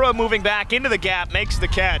right. Hura moving back into the gap, makes the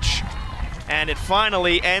catch. And it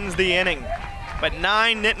finally ends the inning. But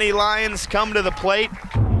 9 Nittany Lions come to the plate.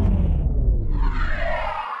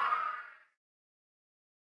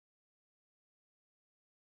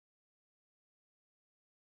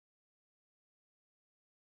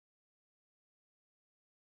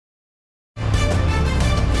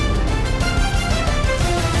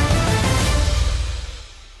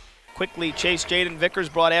 Quickly, Chase Jaden Vickers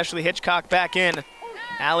brought Ashley Hitchcock back in.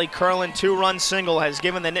 Allie Curlin, 2-run single, has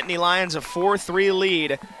given the Nittany Lions a 4-3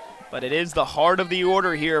 lead. But it is the heart of the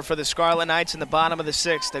order here for the Scarlet Knights in the bottom of the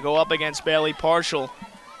 6th to go up against Bailey Parshall.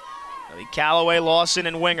 Callaway, Lawson,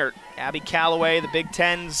 and Wingert. Abby Callaway, the Big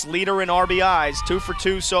Ten's leader in RBIs, 2 for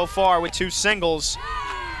 2 so far with 2 singles.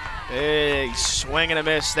 Big swing and a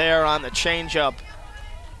miss there on the changeup.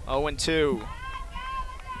 0-2.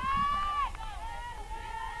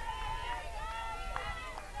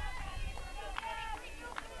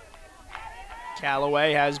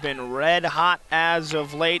 Callaway has been red hot as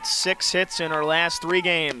of late, 6 hits in her last 3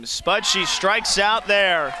 games, but she strikes out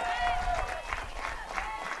there.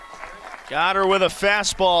 Got her with a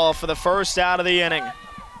fastball for the first out of the inning.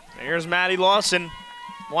 Here's Maddie Lawson,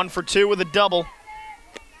 1 for 2 with a double.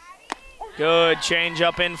 Good change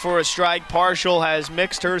up in for a strike. Parshall has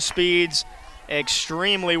mixed her speeds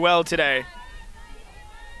extremely well today.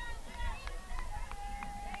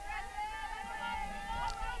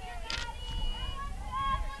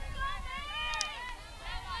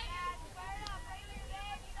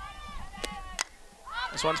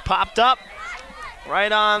 This one's popped up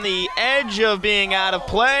right on the edge of being out of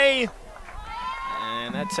play.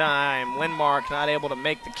 And that time, Lindmark not able to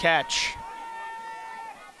make the catch.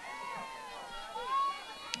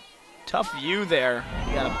 Tough view there.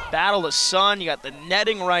 You got to battle the sun. You got the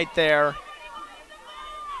netting right there.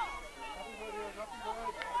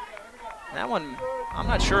 That one, I'm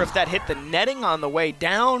not sure if that hit the netting on the way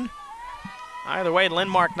down. Either way,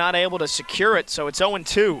 Lindmark not able to secure it, so it's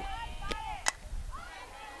 0-2.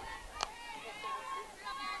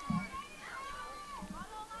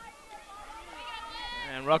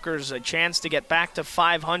 Rutgers a chance to get back to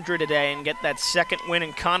 500 today and get that 2nd win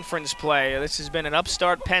in conference play. This has been an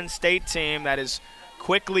upstart Penn State team that is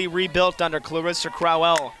quickly rebuilt under Clarissa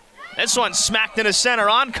Crowell. This one smacked into center.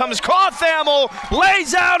 On comes Cawthamel,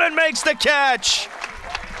 lays out and makes the catch.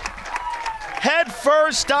 Head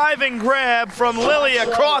first diving grab from Lilia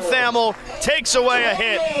Cawthamel, takes away a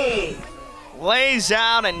hit. Lays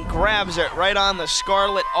out and grabs it right on the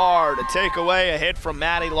Scarlet R to take away a hit from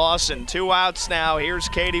Maddie Lawson. 2 outs now. Here's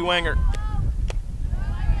Katie Wingert.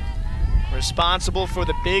 Responsible for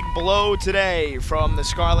the big blow today from the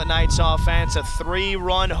Scarlet Knights offense. A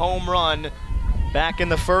 3-run home run back in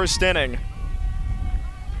the 1st inning.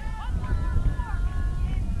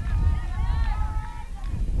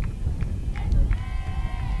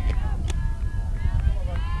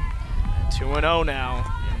 Two 2-0 now.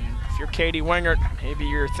 If you're Katie Wingert, maybe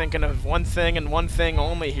you're thinking of one thing and one thing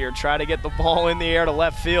only here. Try to get the ball in the air to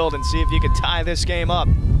left field and see if you can tie this game up.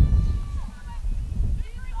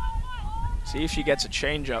 See if she gets a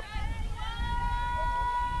changeup.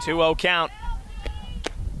 2-0 count.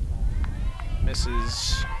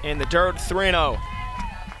 Misses in the dirt, 3-0.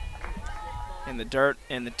 In the dirt,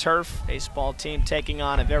 in the turf, baseball team taking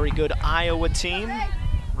on a very good Iowa team.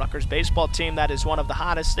 Rutgers baseball team that is one of the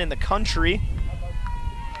hottest in the country.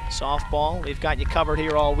 Softball, we've got you covered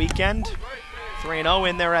here all weekend. 3-0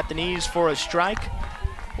 in there at the knees for a strike.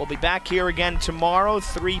 We'll be back here again tomorrow,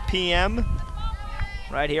 3 p.m.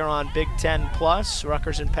 right here on Big Ten Plus,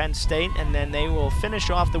 Rutgers and Penn State, and then they will finish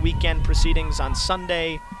off the weekend proceedings on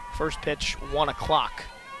Sunday. First pitch, 1 o'clock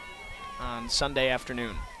on Sunday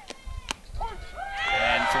afternoon.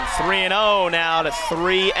 And from 3-0 now to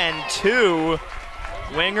 3-2.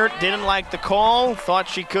 Wingert didn't like the call, thought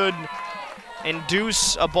she could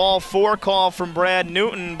induce a ball 4 call from Brad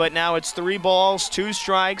Newton, but now it's 3 balls, 2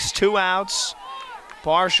 strikes, 2 outs.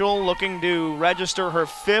 Partial looking to register her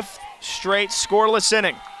 5th straight scoreless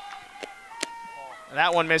inning.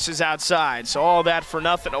 That one misses outside, so all that for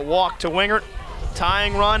nothing. A walk to Wingert.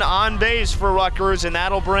 Tying run on base for Rutgers, and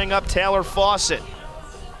that'll bring up Taylor Fawcett.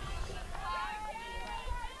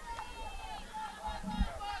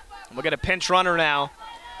 We'll get a pinch runner now.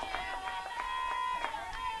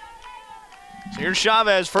 So here's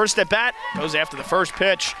Chavez, first at bat, goes after the first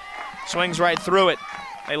pitch, swings right through it.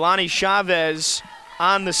 Leilani Chavez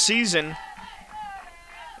on the season.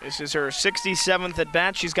 This is her 67th at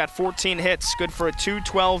bat. She's got 14 hits, good for a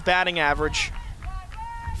 .212 batting average.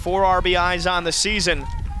 4 RBIs on the season.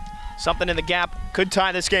 Something in the gap could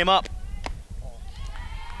tie this game up.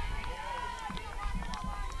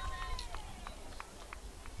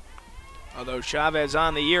 Although Chavez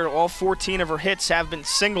on the year, all 14 of her hits have been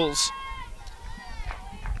singles.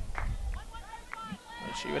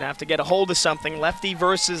 She would have to get a hold of something. Lefty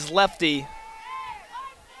versus lefty.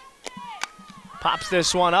 Pops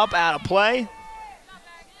this one up, out of play.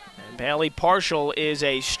 And Bailey Partial is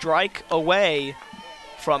a strike away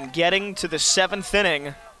from getting to the 7th inning.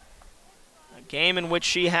 A game in which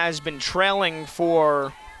she has been trailing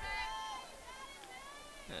for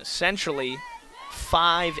essentially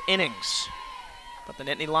 5 innings. But the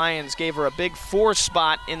Nittany Lions gave her a big 4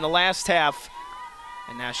 spot in the last half,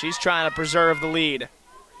 and now she's trying to preserve the lead.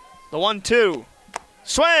 The 1-2.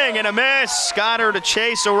 Swing and a miss. Got her to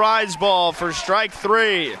chase a rise ball for strike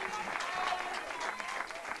 3.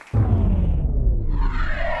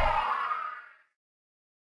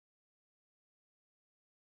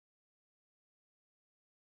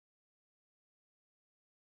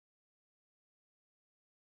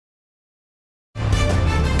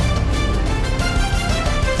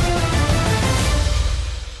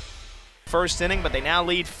 First inning, but they now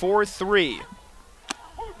lead 4-3.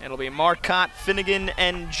 It'll be Marcotte, Finnegan,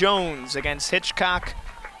 and Jones against Hitchcock,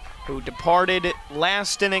 who departed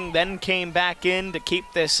last inning, then came back in to keep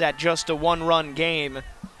this at just a 1-run game.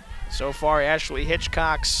 So far, Ashley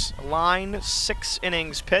Hitchcock's line, 6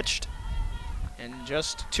 innings pitched, and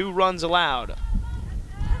just 2 runs allowed.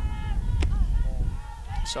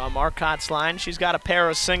 So on Marcotte's line, she's got a pair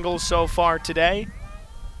of singles so far today.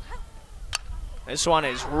 This one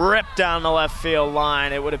is ripped down the left field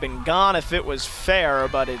line. It would have been gone if it was fair,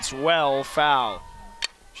 but it's well foul.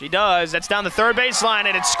 She does. That's down the third base line,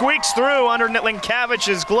 and it squeaks through under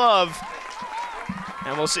Linkavich's glove.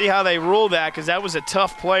 And we'll see how they rule that, because that was a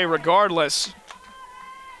tough play regardless.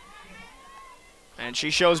 And she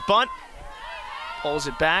shows bunt. Pulls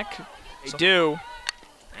it back. They do.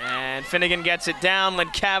 And Finnegan gets it down.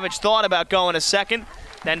 Linkavich thought about going to second,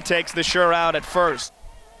 then takes the sure out at first.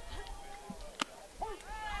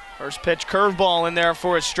 First pitch curveball in there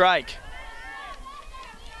for a strike.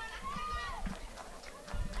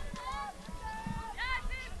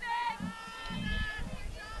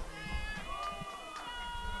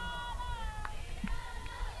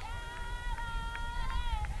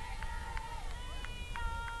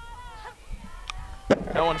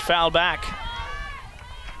 No one fouled back.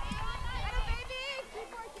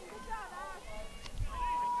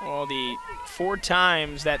 Well, the 4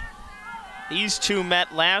 times that these two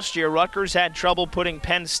met last year, Rutgers had trouble putting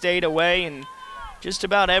Penn State away in just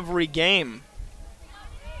about every game.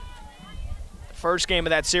 The first game of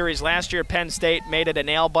that series last year, Penn State made it a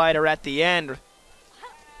nail-biter at the end.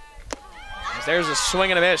 As there's a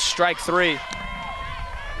swing and a miss, strike 3.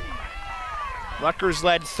 Rutgers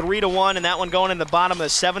led 3-1, and that one going in the bottom of the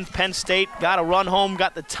 7th. Penn State got a run home,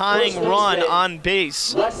 got the tying run on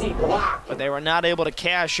base, but they were not able to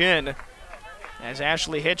cash in as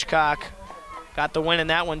Ashley Hitchcock got the win in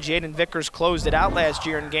that one. Jaden Vickers closed it out last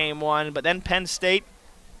year in Game 1, but then Penn State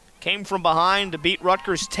came from behind to beat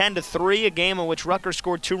Rutgers 10-3, a game in which Rutgers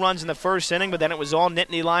scored 2 runs in the first inning, but then it was all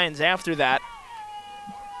Nittany Lions after that.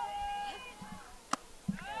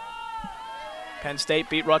 Penn State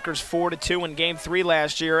beat Rutgers 4-2 in Game 3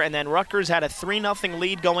 last year, and then Rutgers had a 3-0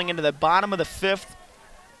 lead going into the bottom of the 5th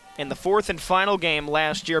in the 4th and final game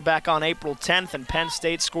last year back on April 10th, and Penn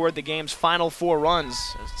State scored the game's final 4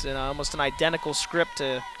 runs. It's almost an identical script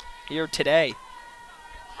to here today.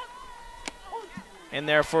 In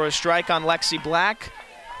there for a strike on Lexi Black.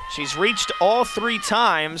 She's reached all 3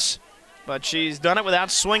 times, but she's done it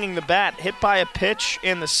without swinging the bat. Hit by a pitch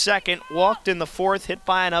in the 2nd, walked in the 4th, hit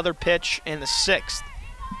by another pitch in the 6th.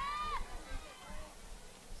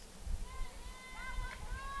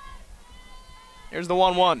 Here's the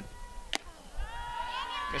 1-1.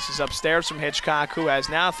 This is upstairs from Hitchcock, who has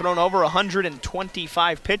now thrown over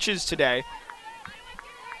 125 pitches today.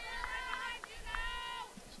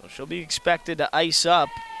 So she'll be expected to ice up.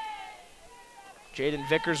 Jaden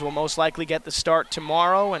Vickers will most likely get the start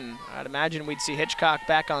tomorrow, and I'd imagine we'd see Hitchcock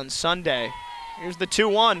back on Sunday. Here's the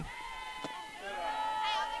 2-1.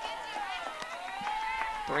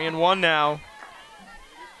 3-1 now.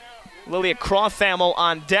 Lilia Crothamel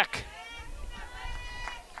on deck.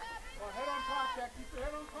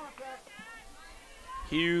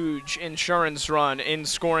 Huge insurance run in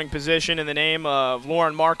scoring position in the name of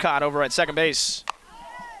Lauren Marcotte over at second base.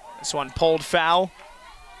 This one pulled foul.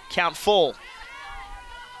 Count full.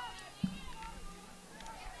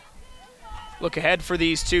 Look ahead for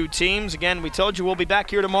these two teams. Again, we told you we'll be back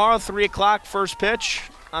here tomorrow, 3 o'clock, first pitch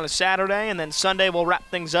on a Saturday, and then Sunday we'll wrap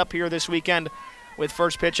things up here this weekend with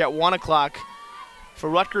first pitch at 1 o'clock. For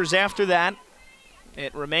Rutgers after that,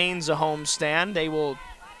 it remains a homestand. They will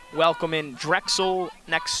welcome in Drexel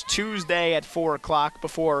next Tuesday at 4 o'clock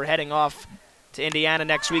before heading off to Indiana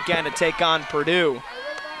next weekend to take on Purdue.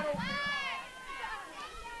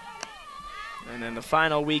 And then the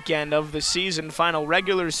final weekend of the season, final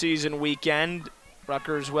regular season weekend,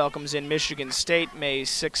 Rutgers welcomes in Michigan State May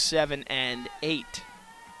 6, 7, and 8.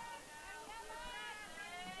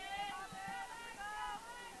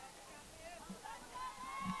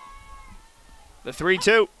 The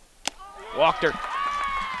 3-2. Walked her.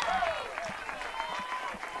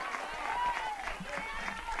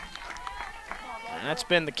 And that's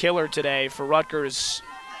been the killer today for Rutgers.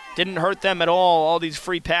 Didn't hurt them at all these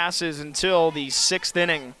free passes until the 6th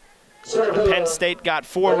inning. Penn State got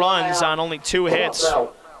 4 runs on only 2 hits,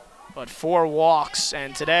 but 4 walks.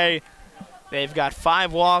 And today they've got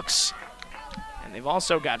 5 walks, and they've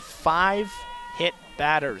also got 5 hit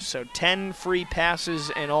batters, so 10 free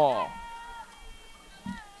passes in all.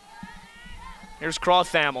 Here's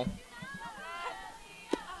Crothamel.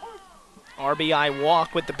 RBI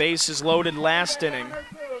walk with the bases loaded last inning.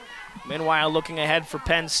 Meanwhile, looking ahead for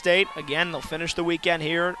Penn State, again, they'll finish the weekend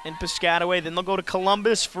here in Piscataway. Then they'll go to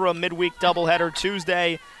Columbus for a midweek doubleheader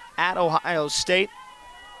Tuesday at Ohio State.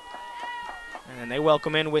 And they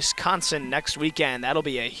welcome in Wisconsin next weekend. That'll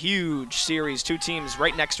be a huge series. 2 teams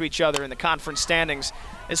right next to each other in the conference standings.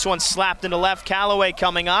 This one slapped into left. Callaway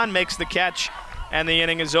coming on, makes the catch, and the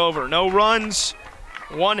inning is over. No runs,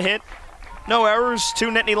 1 hit. No errors, 2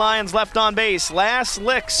 Nittany Lions left on base. Last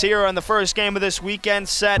licks here on the first game of this weekend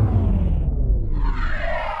set.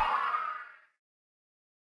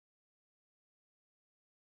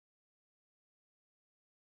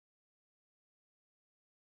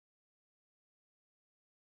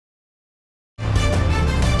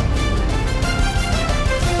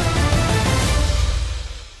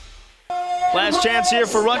 Last chance here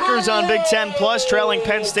for Rutgers on Big Ten Plus, trailing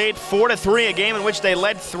Penn State 4-3, a game in which they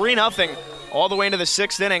led 3-0 all the way into the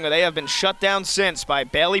 6th inning. They have been shut down since by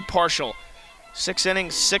Bailey Partial. 6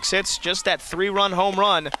 innings, 6 hits, just that 3-run home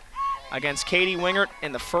run against Katie Wingert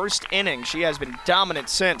in the first inning. She has been dominant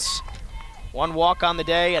since. 1 walk on the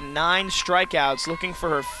day and 9 strikeouts, looking for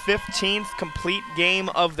her 15th complete game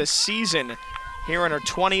of the season here in her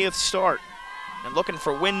 20th start, and looking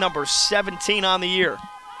for win number 17 on the year.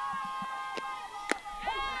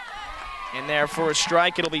 In there for a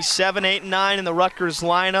strike. It'll be 7, 8, 9 in the Rutgers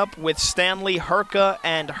lineup with Stanley, Herka,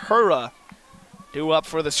 and Hura due up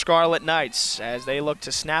for the Scarlet Knights as they look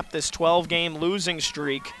to snap this 12-game losing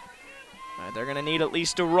streak. They're going to need at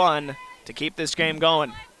least a run to keep this game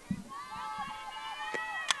going.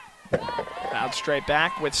 Out straight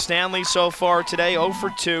back with Stanley so far today, 0 for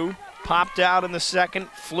 2. Popped out in the 2nd,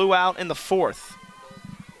 flew out in the 4th.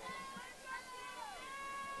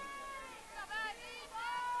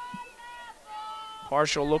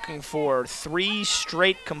 Partial looking for 3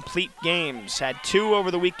 straight complete games. Had 2 over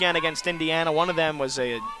the weekend against Indiana. One of them was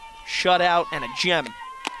a shutout and a gem.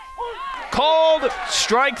 Called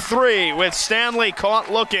strike 3 with Stanley caught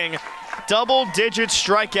looking. Double-digit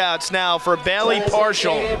strikeouts now for Bailey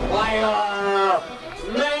Partial.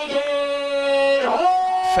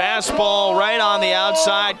 Fastball right on the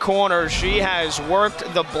outside corner. She has worked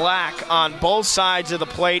the black on both sides of the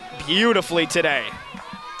plate beautifully today.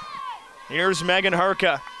 Here's Megan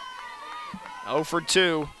Herka, 0 for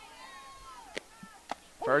 2.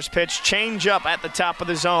 First pitch changeup at the top of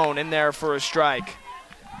the zone, in there for a strike.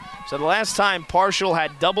 So the last time Partial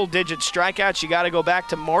had double-digit strikeouts, you got to go back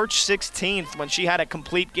to March 16th when she had a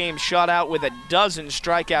complete game shutout with a dozen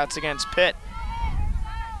strikeouts against Pitt.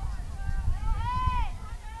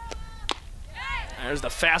 There's the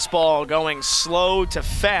fastball going slow to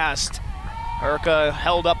fast. Herka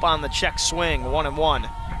held up on the check swing, 1-1.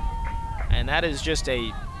 And that is just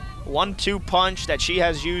a 1-2 punch that she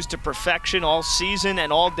has used to perfection all season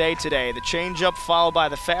and all day today. The changeup followed by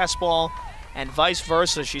the fastball, and vice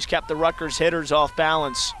versa. She's kept the Rutgers hitters off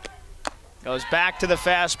balance. Goes back to the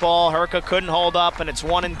fastball. Herka couldn't hold up, and it's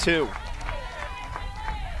 1-2.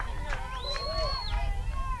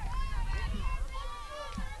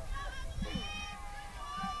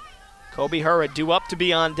 Kobe Hura due up to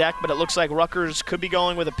be on deck, but it looks like Rutgers could be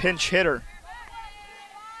going with a pinch hitter.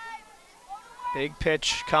 Big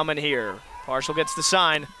pitch coming here. Partial gets the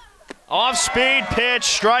sign. Off-speed pitch,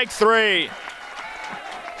 strike 3.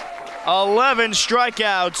 11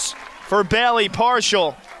 strikeouts for Bailey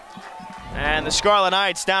Partial. And the Scarlet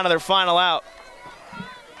Knights down to their final out.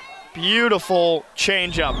 Beautiful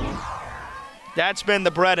changeup. That's been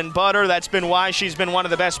the bread and butter. That's been why she's been one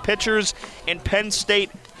of the best pitchers in Penn State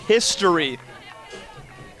history.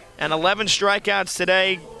 And 11 strikeouts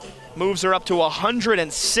today moves her up to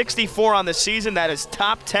 164 on the season. That is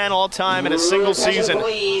top 10 all time in a single season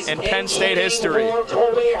in Penn State history.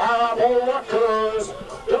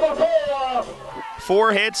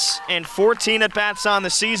 4 hits and 14 at-bats on the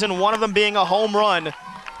season, one of them being a home run.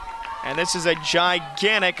 And this is a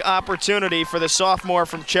gigantic opportunity for the sophomore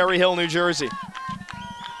from Cherry Hill, New Jersey.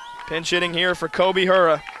 Pinch hitting here for Kobe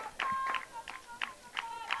Hura.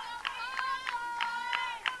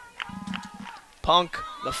 Punk,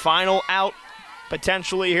 the final out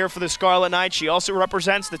potentially here for the Scarlet Knights. She also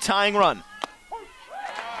represents the tying run.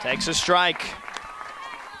 Takes a strike.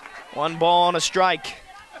 1 ball and a strike.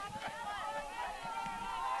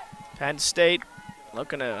 Penn State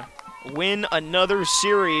looking to win another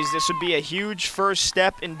series. This would be a huge first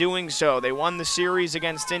step in doing so. They won the series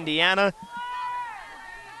against Indiana.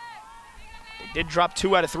 They did drop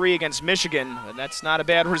 2 out of 3 against Michigan, but that's not a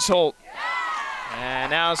bad result. And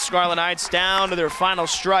now Scarlet Knights down to their final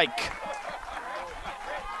strike.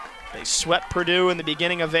 They swept Purdue in the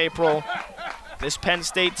beginning of April. This Penn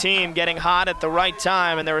State team getting hot at the right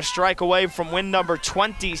time, and they're a strike away from win number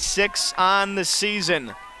 26 on the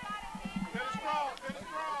season.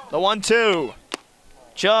 The 1-2,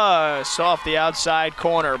 just off the outside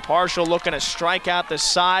corner. Partial looking to strike out the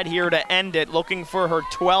side here to end it, looking for her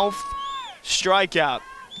 12th strikeout.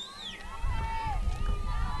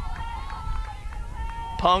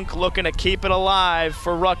 Punk looking to keep it alive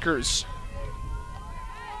for Rutgers.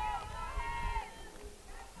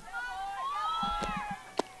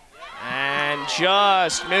 And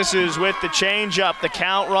just misses with the changeup. The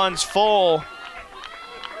count runs full.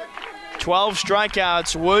 12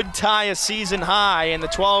 strikeouts would tie a season high, and the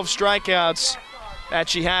 12 strikeouts that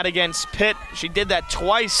she had against Pitt, she did that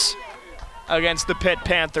twice against the Pitt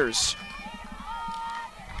Panthers.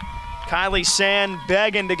 Kylie Sand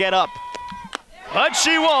begging to get up, but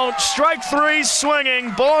she won't. Strike 3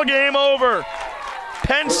 swinging, ball game over.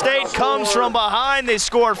 Penn State comes from behind. They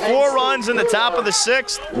score 4 runs in the top of the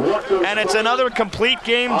 6th, and it's another complete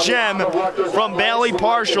game gem from Bailey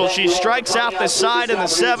Partial. She strikes out the side in the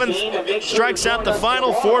 7th, strikes out the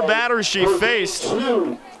final 4 batters she faced,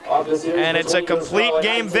 and it's a complete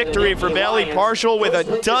game victory for Bailey Partial with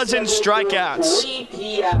a dozen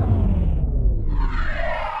strikeouts.